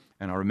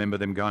 And I remember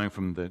them going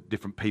from the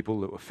different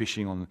people that were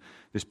fishing on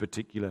this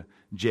particular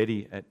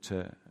jetty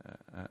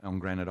on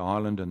Granite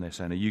Island, and they're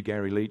saying, are you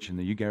Gary Leach? And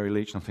are you Gary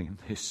Leach? And I'm thinking,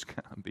 this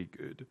can't be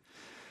good.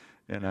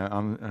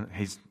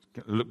 He's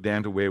looked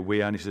down to where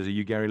we are, and he says, are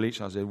you Gary Leach?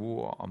 And I said,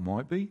 well, I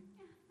might be.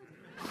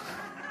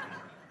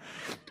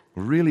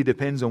 Really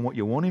depends on what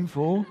you want him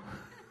for.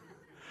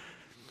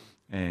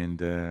 And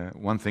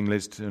one thing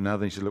leads to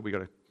another. He said, look, we've got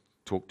to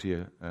talk to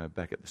you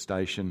back at the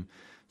station.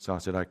 So I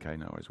said, okay,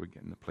 no worries. We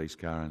get in the police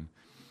car, and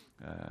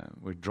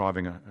we're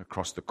driving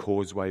across the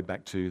causeway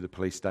back to the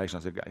police station.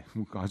 I said, okay,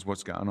 guys,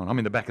 what's going on? I'm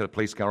in the back of the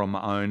police car on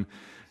my own,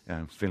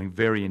 feeling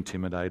very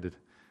intimidated.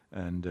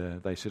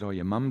 And they said, oh,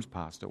 your mum's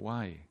passed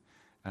away.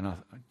 And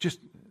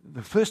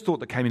the first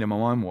thought that came into my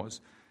mind was,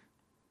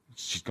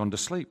 she's gone to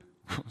sleep.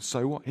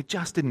 So what? It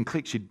just didn't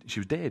click. She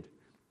was dead.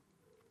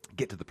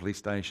 Get to the police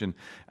station,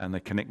 and they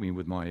connect me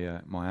with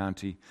my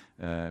auntie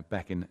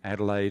back in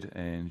Adelaide.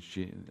 And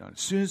as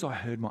soon as I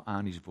heard my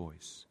auntie's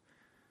voice,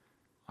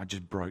 I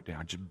just broke down.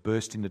 I just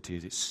burst into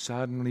tears. It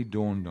suddenly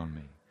dawned on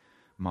me,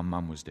 my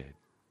mum was dead.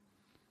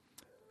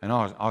 And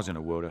I was in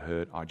a world of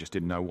hurt. I just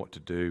didn't know what to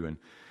do, and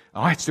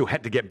I still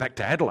had to get back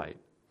to Adelaide.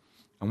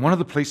 And one of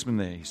the policemen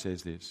there, he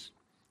says this.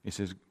 He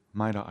says,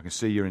 mate, I can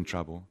see you're in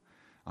trouble.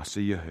 I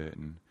see you're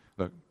hurting.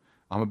 Look,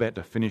 I'm about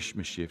to finish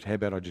my shift. How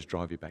about I just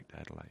drive you back to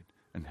Adelaide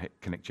and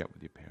connect you up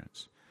with your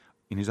parents?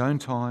 In his own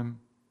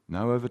time,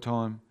 no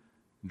overtime,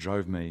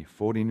 drove me,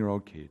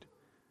 14-year-old kid,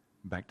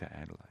 back to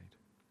Adelaide.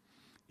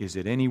 Is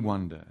it any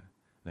wonder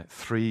that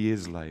 3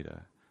 years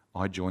later,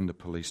 I joined the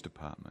police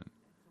department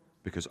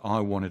because I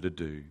wanted to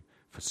do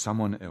for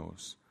someone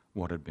else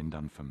what had been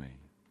done for me?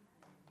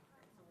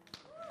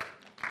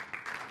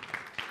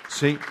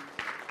 See,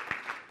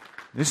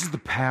 this is the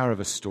power of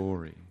a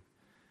story.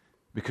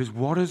 Because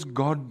what has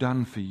God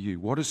done for you?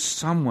 What has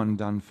someone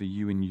done for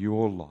you in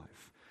your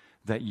life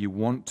that you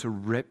want to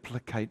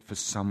replicate for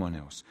someone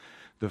else?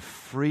 The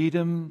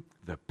freedom,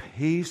 the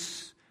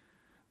peace,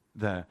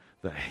 the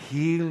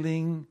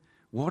healing.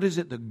 What is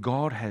it that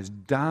God has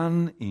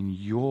done in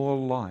your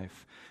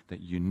life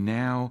that you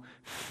now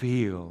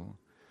feel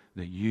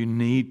that you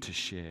need to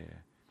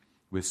share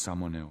with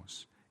someone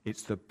else?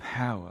 It's the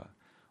power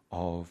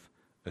of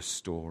a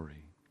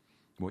story.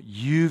 What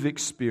you've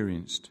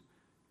experienced,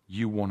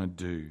 you want to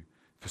do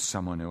for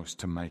someone else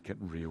to make it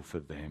real for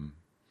them.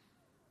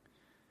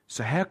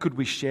 So how could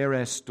we share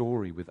our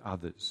story with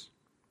others?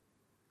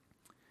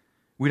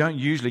 We don't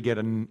usually get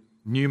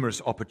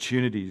numerous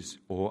opportunities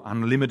or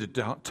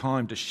unlimited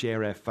time to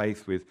share our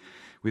faith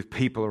with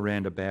people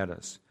around about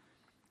us.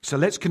 So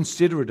let's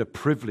consider it a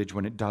privilege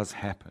when it does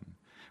happen.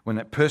 When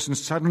that person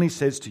suddenly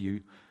says to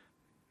you,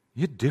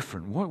 you're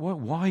different.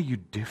 Why are you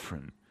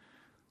different?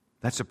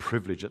 That's a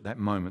privilege at that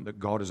moment that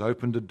God has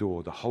opened a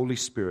door. The Holy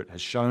Spirit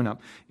has shown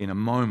up in a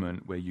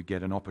moment where you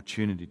get an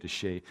opportunity to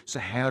share. So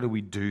how do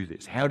we do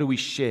this? How do we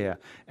share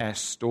our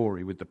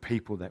story with the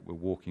people that we're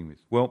walking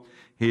with? Well,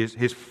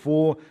 here's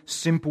 4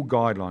 simple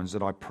guidelines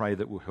that I pray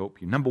that will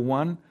help you. Number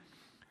 1,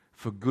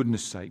 for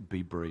goodness sake,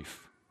 be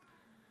brief.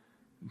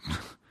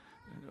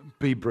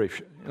 Be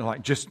brief.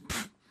 Like just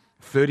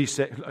 30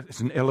 seconds. It's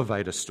an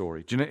elevator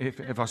story. Do you know,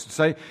 if I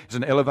say it's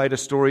an elevator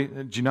story,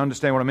 do you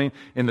understand what I mean?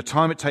 In the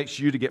time it takes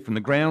you to get from the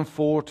ground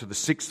floor to the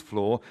 6th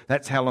floor,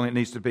 that's how long it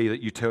needs to be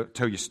that you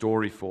tell your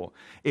story for.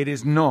 It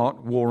is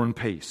not War and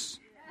Peace.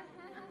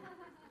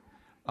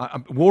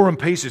 War and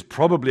Peace is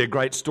probably a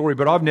great story,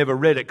 but I've never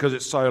read it because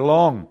it's so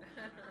long.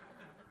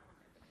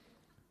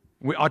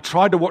 I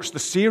tried to watch the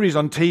series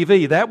on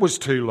TV. That was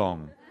too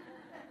long.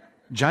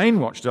 Jane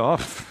watched it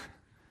off.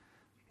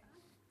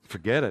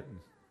 Forget it.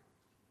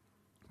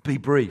 Be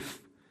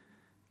brief.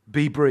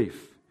 Be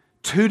brief.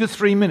 2 to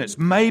 3 minutes,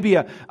 maybe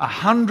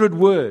 100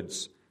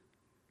 words.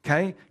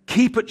 Okay?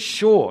 Keep it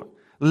short.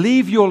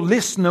 Leave your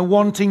listener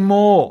wanting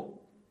more.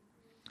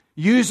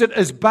 Use it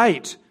as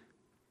bait.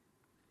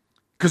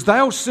 Because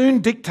they'll soon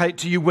dictate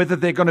to you whether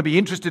they're going to be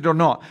interested or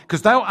not.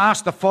 Because they'll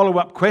ask the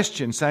follow-up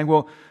question saying,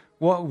 well,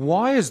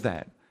 why is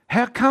that?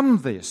 How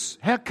come this?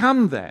 How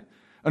come that?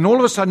 And all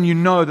of a sudden you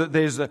know that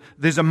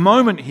there's a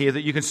moment here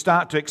that you can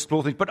start to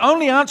explore things. But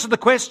only answer the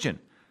question.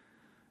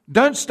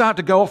 Don't start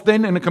to go off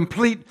then in a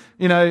complete,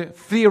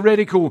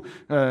 theoretical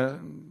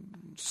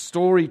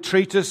story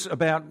treatise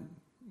about,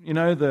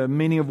 the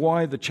meaning of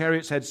why the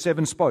chariots had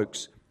 7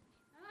 spokes.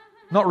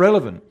 Not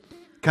relevant.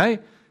 Okay?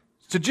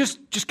 So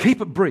just keep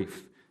it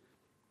brief.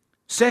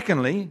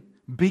 Secondly,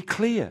 be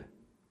clear.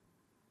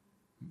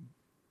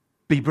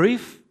 Be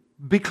brief,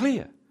 be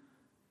clear.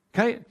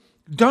 Okay?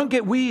 Don't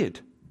get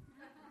weird.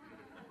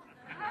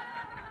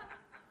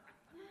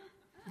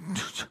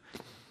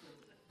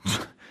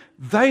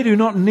 They do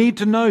not need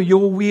to know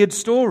your weird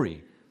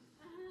story.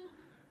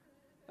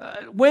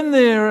 When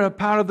they're a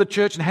part of the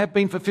church and have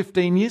been for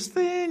 15 years,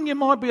 then you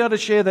might be able to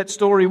share that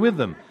story with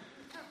them.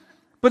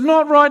 But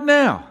not right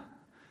now.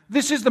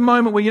 This is the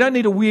moment where you don't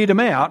need to weird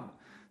them out.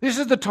 This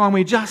is the time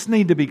where you just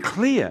need to be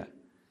clear.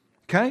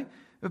 Okay?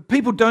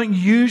 People don't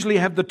usually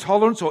have the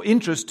tolerance or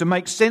interest to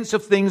make sense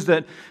of things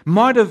that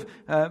might have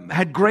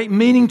had great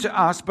meaning to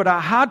us, but are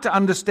hard to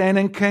understand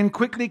and can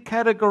quickly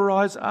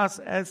categorize us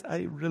as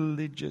a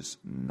religious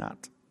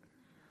nut.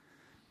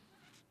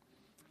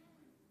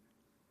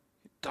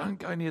 Don't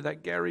go near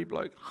that Gary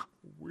bloke.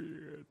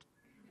 Weird.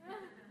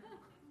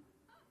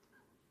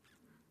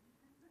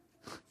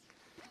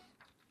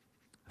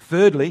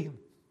 Thirdly,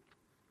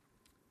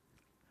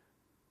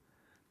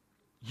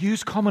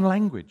 use common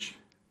language.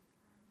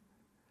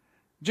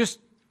 Just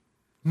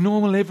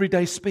normal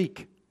everyday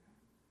speak.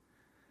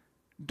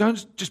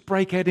 Don't just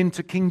break out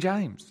into King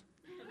James.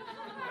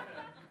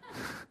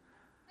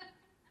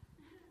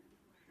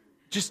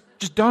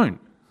 just don't.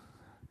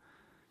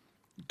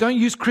 Don't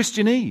use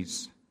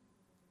Christianese.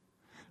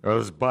 It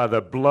was by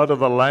the blood of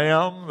the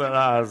Lamb that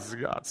I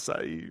got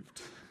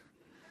saved.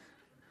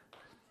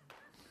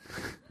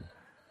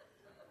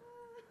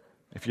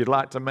 If you'd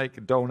like to make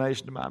a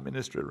donation to my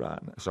ministry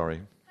right now.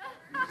 Sorry.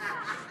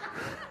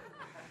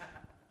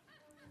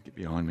 Get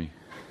behind me.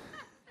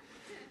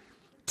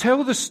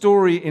 Tell the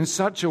story in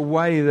such a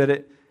way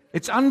that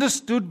it's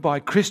understood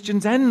by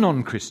Christians and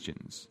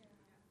non-Christians.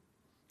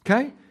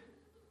 Okay?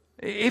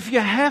 If you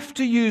have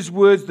to use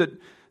words that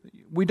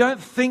we don't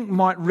think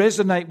might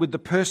resonate with the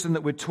person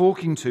that we're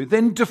talking to,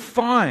 then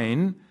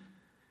define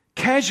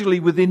casually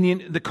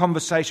within the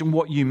conversation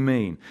what you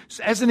mean.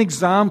 So as an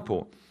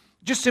example,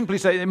 just simply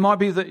say, it might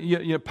be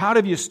that part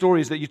of your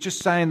story is that you're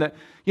just saying that,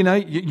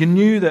 you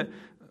knew that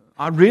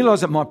I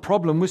realized that my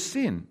problem was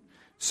sin.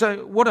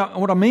 So what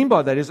I mean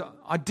by that is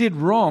I did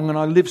wrong and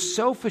I lived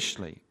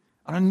selfishly.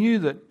 And I knew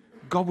that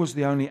God was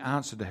the only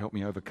answer to help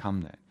me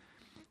overcome that.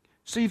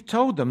 So you've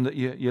told them that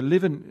you're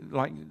living,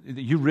 like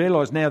you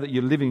realize now that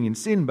you're living in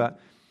sin, but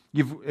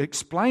you've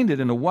explained it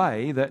in a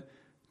way that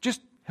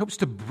just helps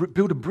to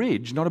build a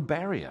bridge, not a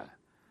barrier.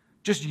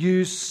 Just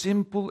use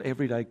simple,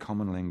 everyday,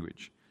 common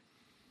language.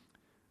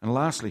 And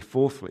lastly,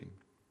 fourthly,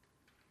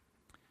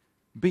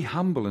 be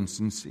humble and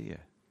sincere.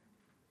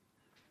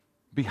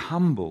 Be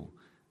humble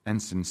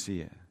and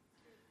sincere.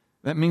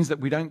 That means that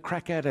we don't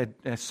crack out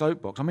our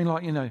soapbox. I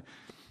mean,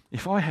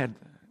 if I had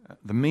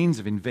the means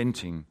of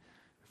inventing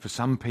for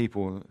some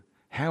people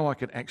how I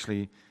could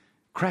actually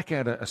crack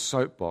out a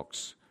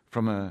soapbox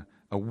from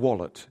a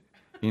wallet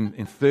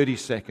in 30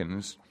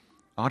 seconds,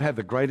 I'd have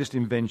the greatest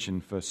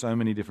invention for so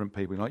many different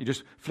people. You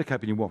just flick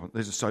open your wallet,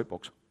 there's a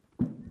soapbox.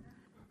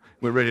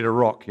 We're ready to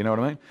rock, you know what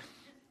I mean?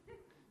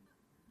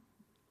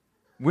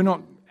 We're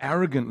not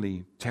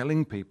arrogantly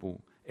telling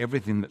people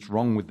everything that's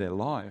wrong with their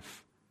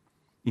life.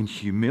 In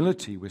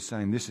humility, we're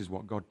saying, this is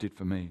what God did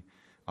for me.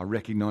 I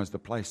recognized the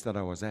place that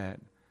I was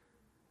at,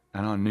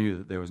 and I knew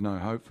that there was no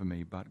hope for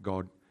me, but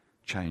God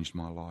changed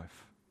my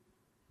life.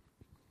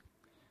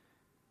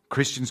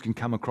 Christians can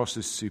come across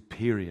as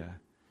superior,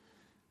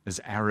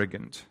 as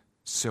arrogant,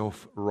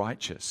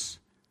 self-righteous.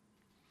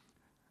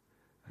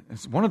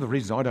 It's one of the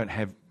reasons I don't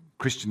have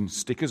Christian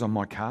stickers on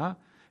my car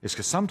is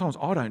because sometimes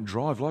I don't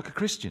drive like a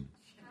Christian.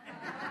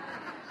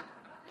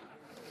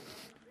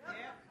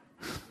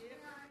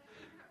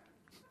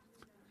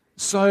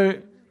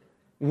 So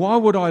why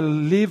would I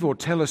live or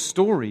tell a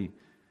story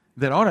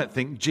that I don't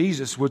think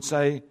Jesus would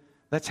say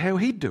that's how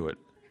he'd do it?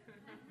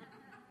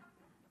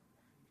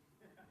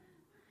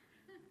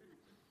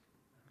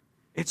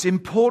 It's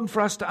important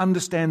for us to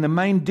understand the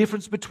main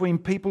difference between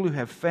people who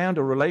have found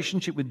a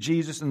relationship with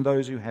Jesus and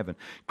those who haven't.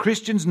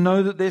 Christians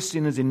know that they're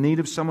sinners in need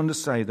of someone to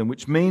save them,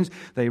 which means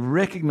they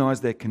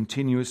recognize their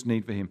continuous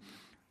need for him.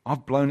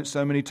 I've blown it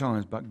so many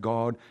times, but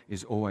God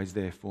is always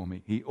there for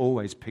me. He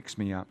always picks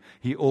me up.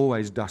 He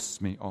always dusts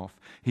me off.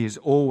 He has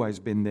always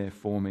been there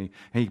for me.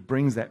 He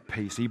brings that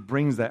peace. He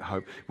brings that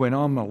hope. When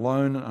I'm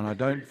alone and I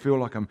don't feel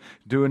like I'm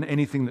doing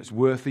anything that's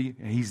worthy,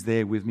 he's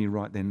there with me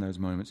right then in those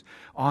moments.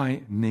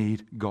 I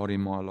need God in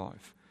my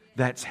life.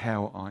 That's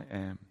how I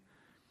am.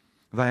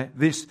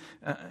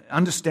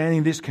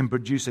 Understanding this can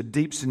produce a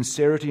deep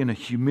sincerity and a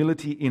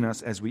humility in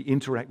us as we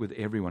interact with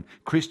everyone,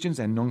 Christians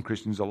and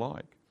non-Christians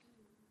alike.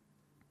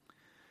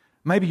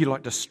 Maybe you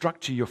like to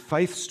structure your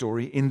faith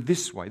story in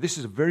this way. This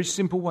is a very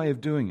simple way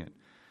of doing it.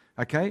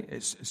 Okay?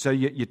 So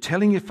you're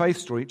telling your faith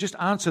story. Just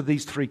answer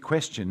these 3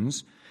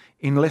 questions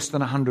in less than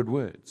 100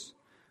 words.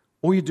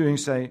 All you're doing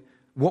is say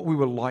what we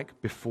were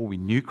like before we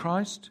knew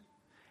Christ,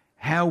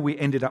 how we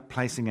ended up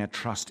placing our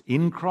trust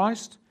in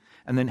Christ,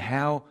 and then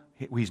how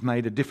He's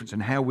made a difference,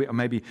 and how we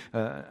maybe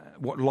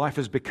what life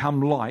has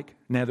become like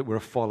now that we're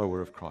a follower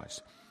of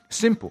Christ.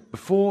 Simple.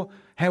 Before,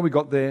 how we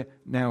got there,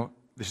 now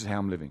this is how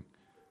I'm living.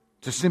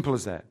 It's as simple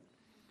as that.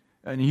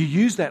 And you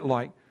use that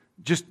like,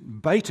 just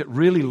bait it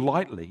really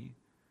lightly,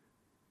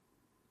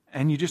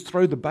 and you just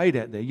throw the bait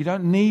out there. You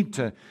don't need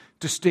to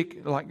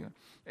stick, like,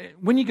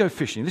 when you go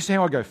fishing, this is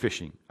how I go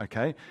fishing,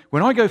 okay?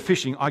 When I go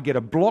fishing, I get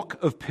a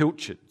block of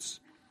pilchards.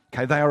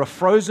 Okay, they are a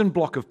frozen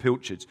block of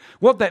pilchards.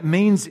 What that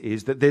means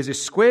is that there's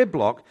this square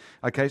block,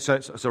 okay, so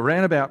it's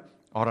around about,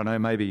 I don't know,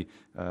 maybe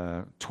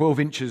 12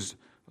 inches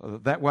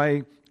that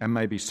way, and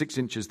maybe 6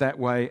 inches that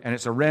way, and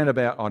it's around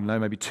about, I don't know,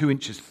 maybe 2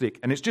 inches thick.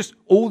 And it's just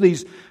all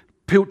these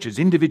pilchards,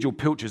 individual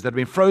pilchards that have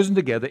been frozen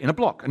together in a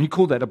block, and you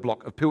call that a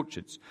block of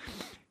pilchards.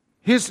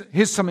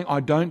 Here's something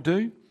I don't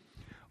do.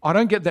 I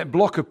don't get that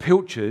block of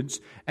pilchards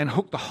and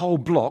hook the whole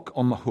block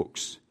on the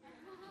hooks.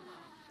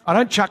 I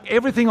don't chuck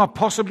everything I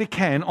possibly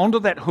can onto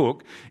that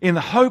hook in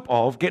the hope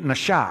of getting a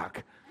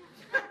shark.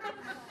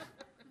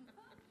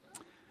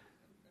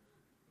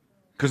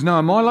 Because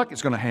knowing my luck,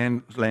 it's going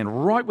to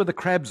land right where the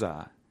crabs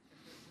are,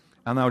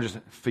 and they'll just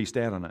feast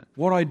out on it.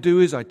 What I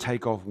do is I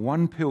take off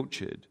one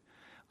pilchard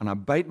and I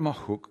bait my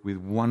hook with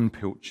one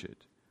pilchard.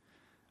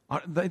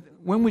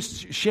 When we're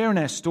sharing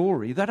our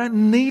story, they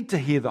don't need to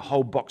hear the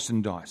whole box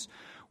and dice.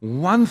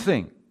 One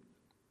thing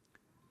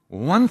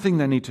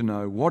they need to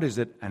know, what is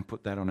it, and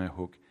put that on our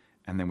hook,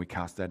 and then we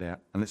cast that out,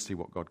 and let's see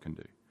what God can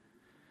do.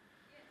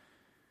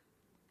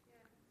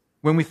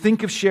 When we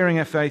think of sharing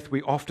our faith,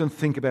 we often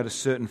think about a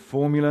certain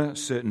formula,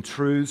 certain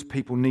truths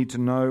people need to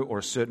know, or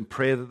a certain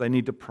prayer that they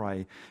need to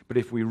pray. But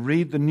if we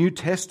read the New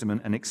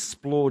Testament and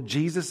explore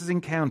Jesus'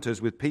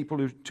 encounters with people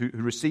who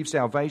receive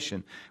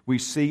salvation, we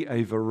see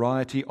a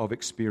variety of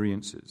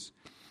experiences.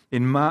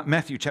 In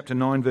Matthew chapter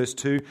 9, verse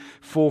 2,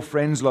 4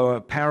 friends lower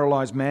a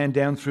paralyzed man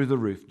down through the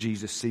roof.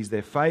 Jesus sees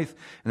their faith,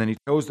 and then he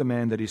tells the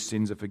man that his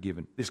sins are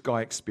forgiven. This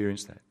guy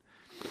experienced that.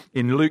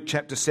 In Luke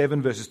chapter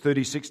 7, verses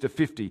 36 to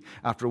 50,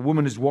 after a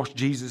woman has washed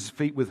Jesus'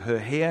 feet with her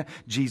hair,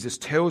 Jesus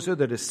tells her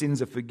that her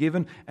sins are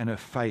forgiven and her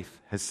faith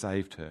has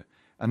saved her.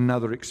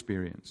 Another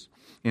experience.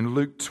 In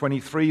Luke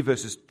 23,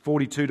 verses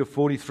 42 to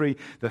 43,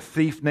 the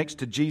thief next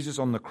to Jesus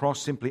on the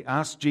cross simply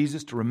asks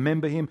Jesus to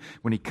remember him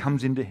when he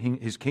comes into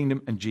his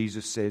kingdom, and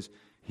Jesus says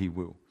he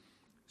will.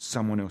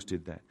 Someone else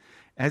did that.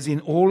 As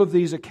in all of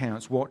these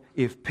accounts, what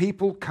if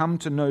people come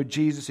to know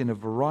Jesus in a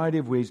variety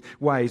of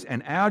ways,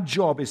 and our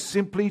job is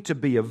simply to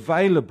be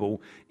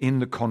available in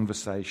the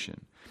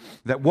conversation.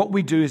 That what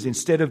we do is,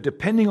 instead of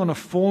depending on a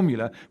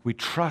formula, we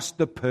trust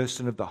the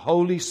person of the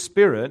Holy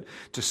Spirit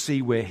to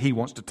see where he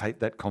wants to take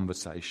that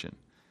conversation.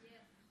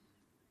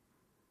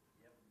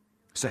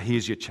 So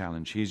here's your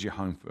challenge. Here's your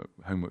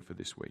homework for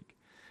this week.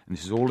 And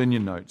this is all in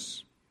your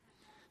notes.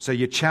 So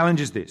your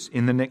challenge is this.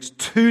 In the next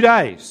 2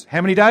 days,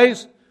 how many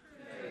days?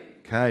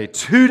 Okay,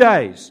 2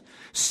 days.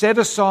 Set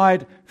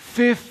aside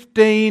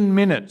 15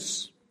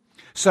 minutes.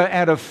 So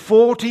out of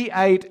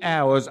 48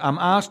 hours, I'm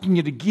asking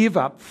you to give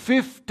up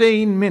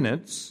 15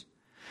 minutes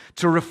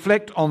to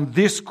reflect on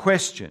this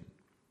question.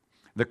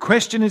 The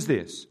question is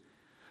this: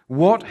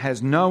 what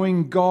has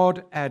knowing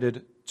God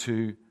added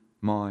to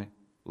my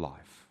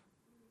life?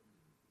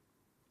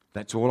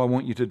 That's all I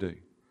want you to do.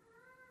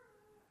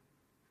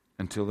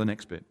 Until the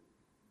next bit.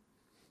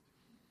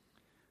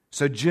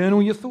 So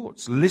journal your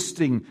thoughts,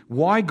 listing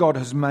why God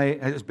has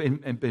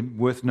been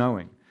worth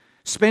knowing.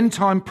 Spend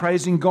time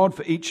praising God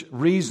for each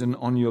reason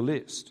on your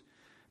list.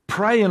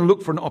 Pray and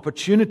look for an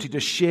opportunity to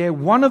share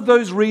one of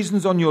those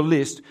reasons on your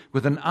list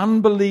with an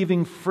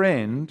unbelieving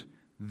friend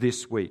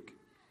this week.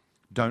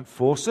 Don't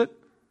force it,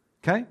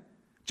 okay?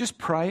 Just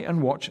pray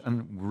and watch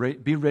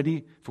and be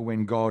ready for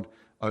when God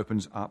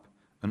opens up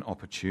an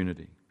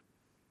opportunity.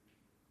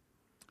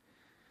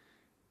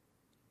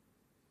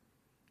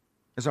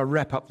 As I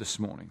wrap up this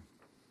morning,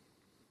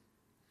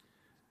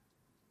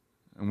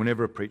 and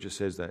whenever a preacher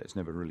says that, it's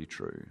never really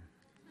true.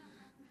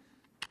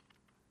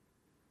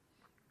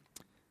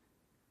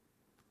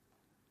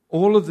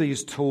 All of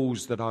these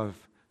tools that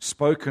I've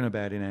spoken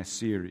about in our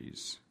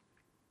series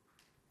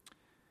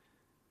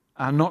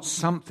are not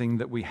something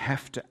that we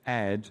have to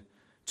add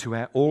to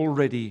our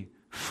already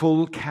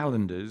full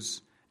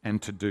calendars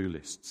and to-do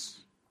lists.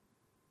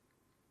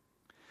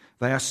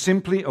 They are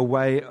simply a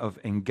way of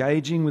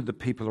engaging with the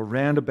people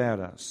around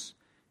about us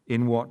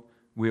in what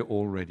we're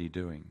already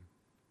doing.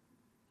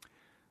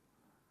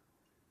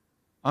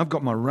 I've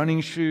got my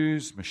running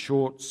shoes, my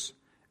shorts,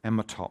 and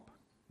my top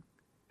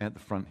at the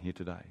front here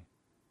today.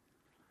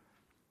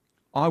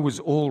 I was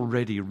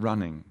already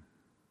running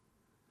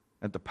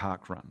at the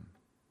park run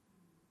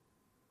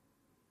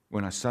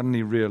when I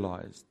suddenly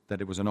realized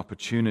that it was an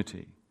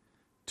opportunity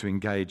to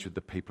engage with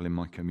the people in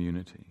my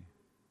community.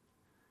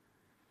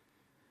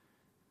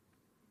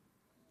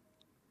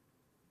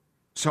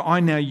 So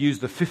I now use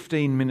the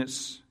 15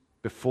 minutes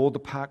before the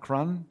park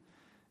run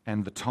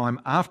and the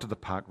time after the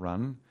park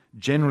run,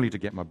 generally to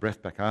get my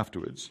breath back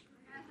afterwards,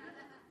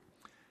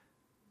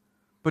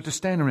 but to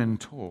stand around and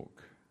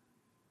talk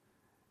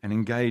and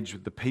engage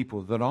with the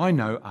people that I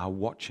know are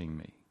watching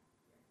me.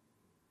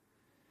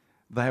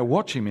 They are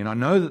watching me, and I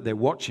know that they're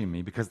watching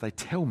me because they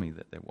tell me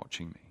that they're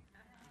watching me.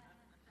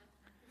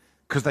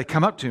 Because they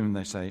come up to me and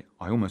they say,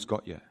 I almost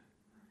got you.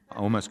 I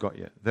almost got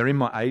you. They're in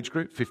my age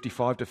group,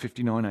 55 to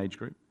 59 age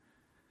group.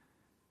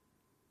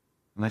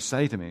 And they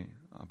say to me,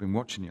 I've been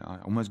watching you. I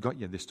almost got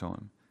you this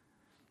time.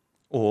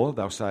 Or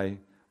they'll say,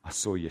 I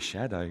saw your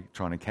shadow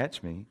trying to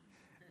catch me,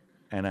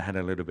 and I had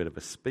a little bit of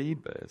a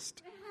speed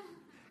burst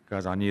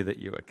because I knew that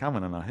you were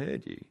coming and I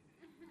heard you.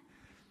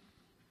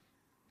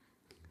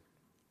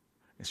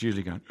 It's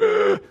usually going,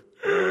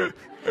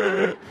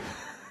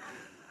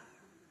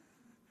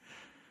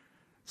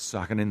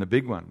 sucking in the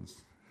big ones.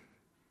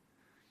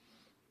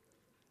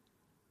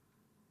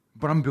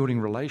 But I'm building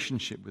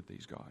relationship with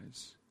these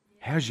guys.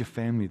 How's your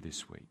family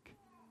this week?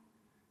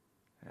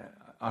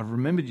 I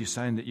remembered you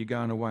saying that you're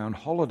going away on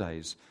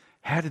holidays.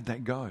 How did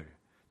that go?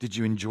 Did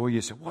you enjoy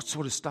yourself? What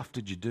sort of stuff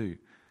did you do?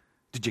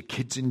 Did your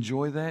kids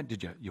enjoy that?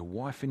 Did your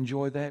wife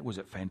enjoy that? Was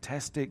it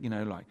fantastic?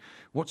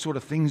 What sort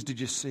of things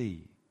did you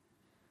see?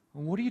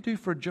 Well, what do you do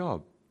for a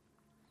job?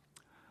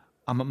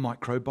 I'm a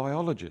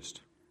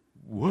microbiologist.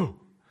 Whoa.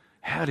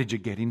 How did you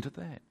get into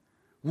that?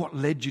 What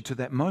led you to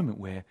that moment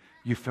where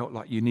you felt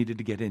like you needed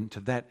to get into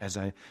that as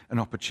an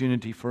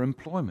opportunity for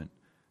employment?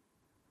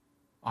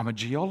 I'm a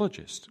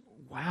geologist.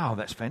 Wow,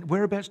 that's fantastic.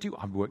 Whereabouts do you?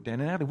 I work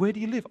down in Adelaide. Where do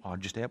you live? Oh,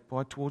 just out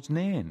by towards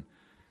Nairn.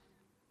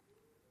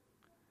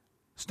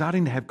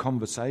 Starting to have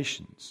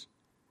conversations.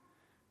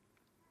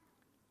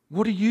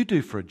 What do you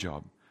do for a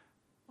job?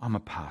 I'm a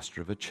pastor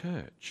of a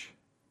church.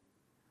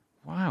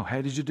 Wow,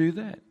 how did you do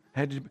that?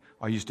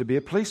 I used to be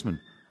a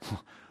policeman.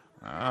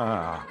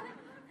 How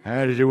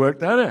did you work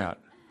that out?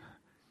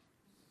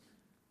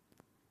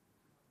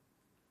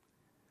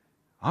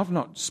 I've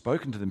not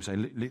spoken to them and say,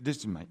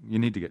 listen, mate, you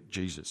need to get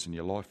Jesus in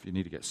your life. You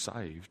need to get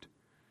saved.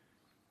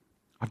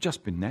 I've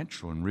just been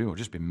natural and real,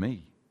 just been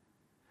me.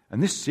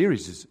 And this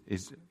series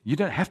is you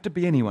don't have to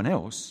be anyone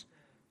else.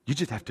 You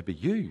just have to be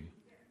you.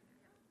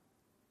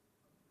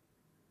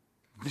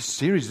 This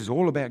series is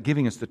all about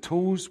giving us the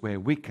tools where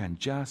we can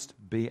just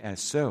be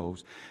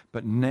ourselves.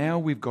 But now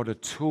we've got a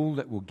tool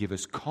that will give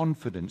us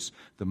confidence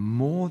the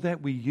more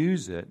that we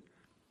use it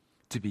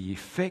to be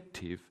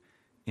effective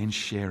in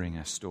sharing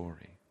our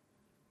story.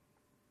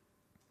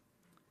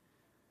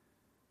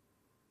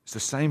 It's the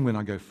same when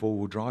I go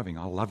four-wheel driving.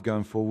 I love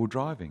going four-wheel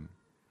driving.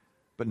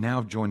 But now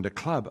I've joined a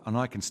club and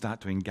I can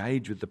start to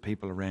engage with the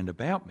people around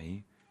about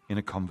me in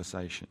a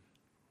conversation.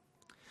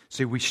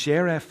 See, we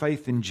share our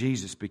faith in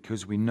Jesus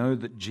because we know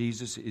that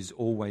Jesus is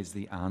always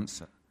the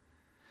answer.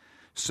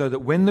 So that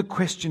when the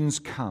questions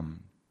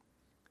come,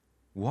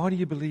 why do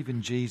you believe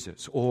in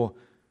Jesus? Or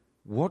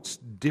what's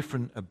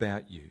different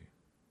about you?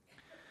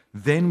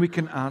 Then we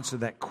can answer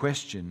that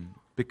question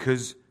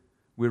because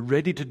we're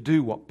ready to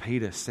do what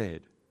Peter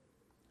said.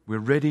 We're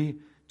ready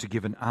to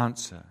give an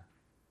answer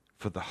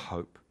for the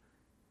hope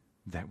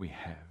that we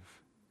have.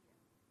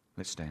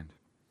 Let's stand.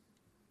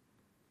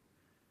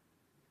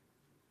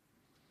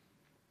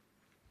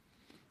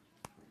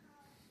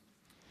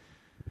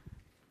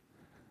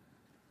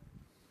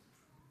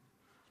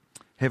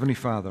 Heavenly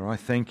Father, I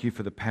thank you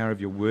for the power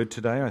of your word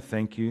today. I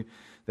thank you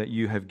that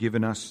you have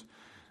given us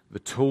the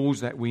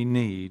tools that we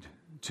need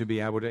to be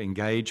able to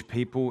engage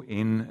people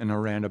in and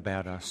around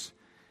about us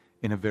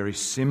in a very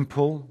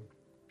simple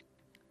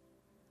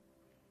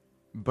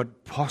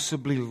but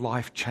possibly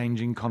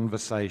life-changing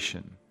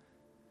conversation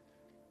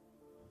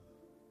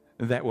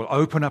that will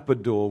open up a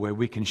door where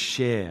we can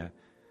share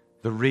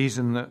the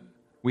reason that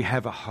we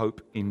have a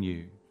hope in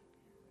you.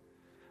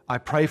 I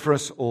pray for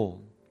us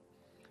all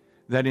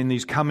that in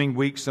these coming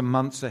weeks and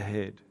months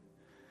ahead,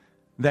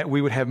 that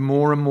we would have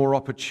more and more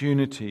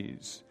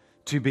opportunities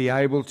to be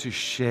able to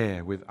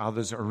share with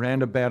others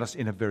around about us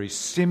in a very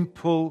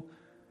simple,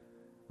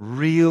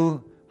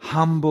 real,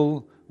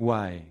 humble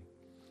way,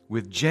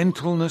 with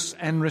gentleness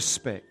and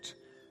respect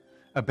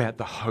about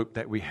the hope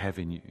that we have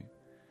in you.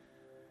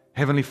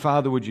 Heavenly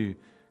Father, would you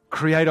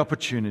create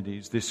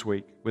opportunities this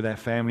week with our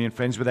family and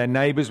friends, with our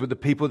neighbours, with the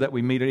people that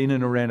we meet in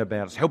and around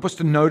about us. Help us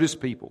to notice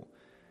people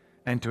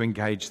and to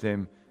engage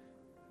them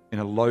in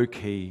a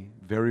low-key,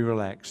 very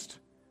relaxed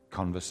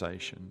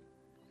conversation.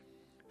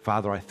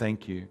 Father, I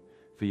thank you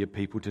for your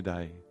people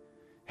today,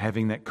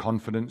 having that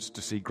confidence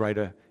to see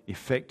greater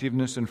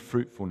effectiveness and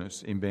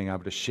fruitfulness in being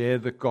able to share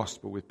the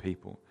gospel with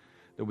people,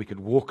 that we could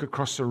walk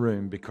across the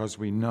room because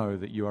we know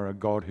that you are a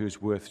God who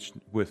is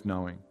worth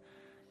knowing.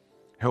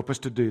 Help us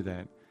to do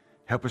that.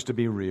 Help us to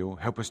be real.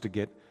 Help us to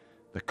get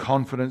the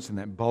confidence and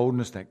that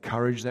boldness, that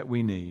courage that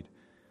we need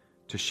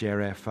to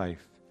share our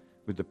faith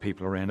with the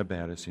people around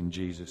about us in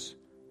Jesus'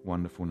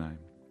 wonderful name.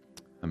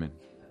 Amen.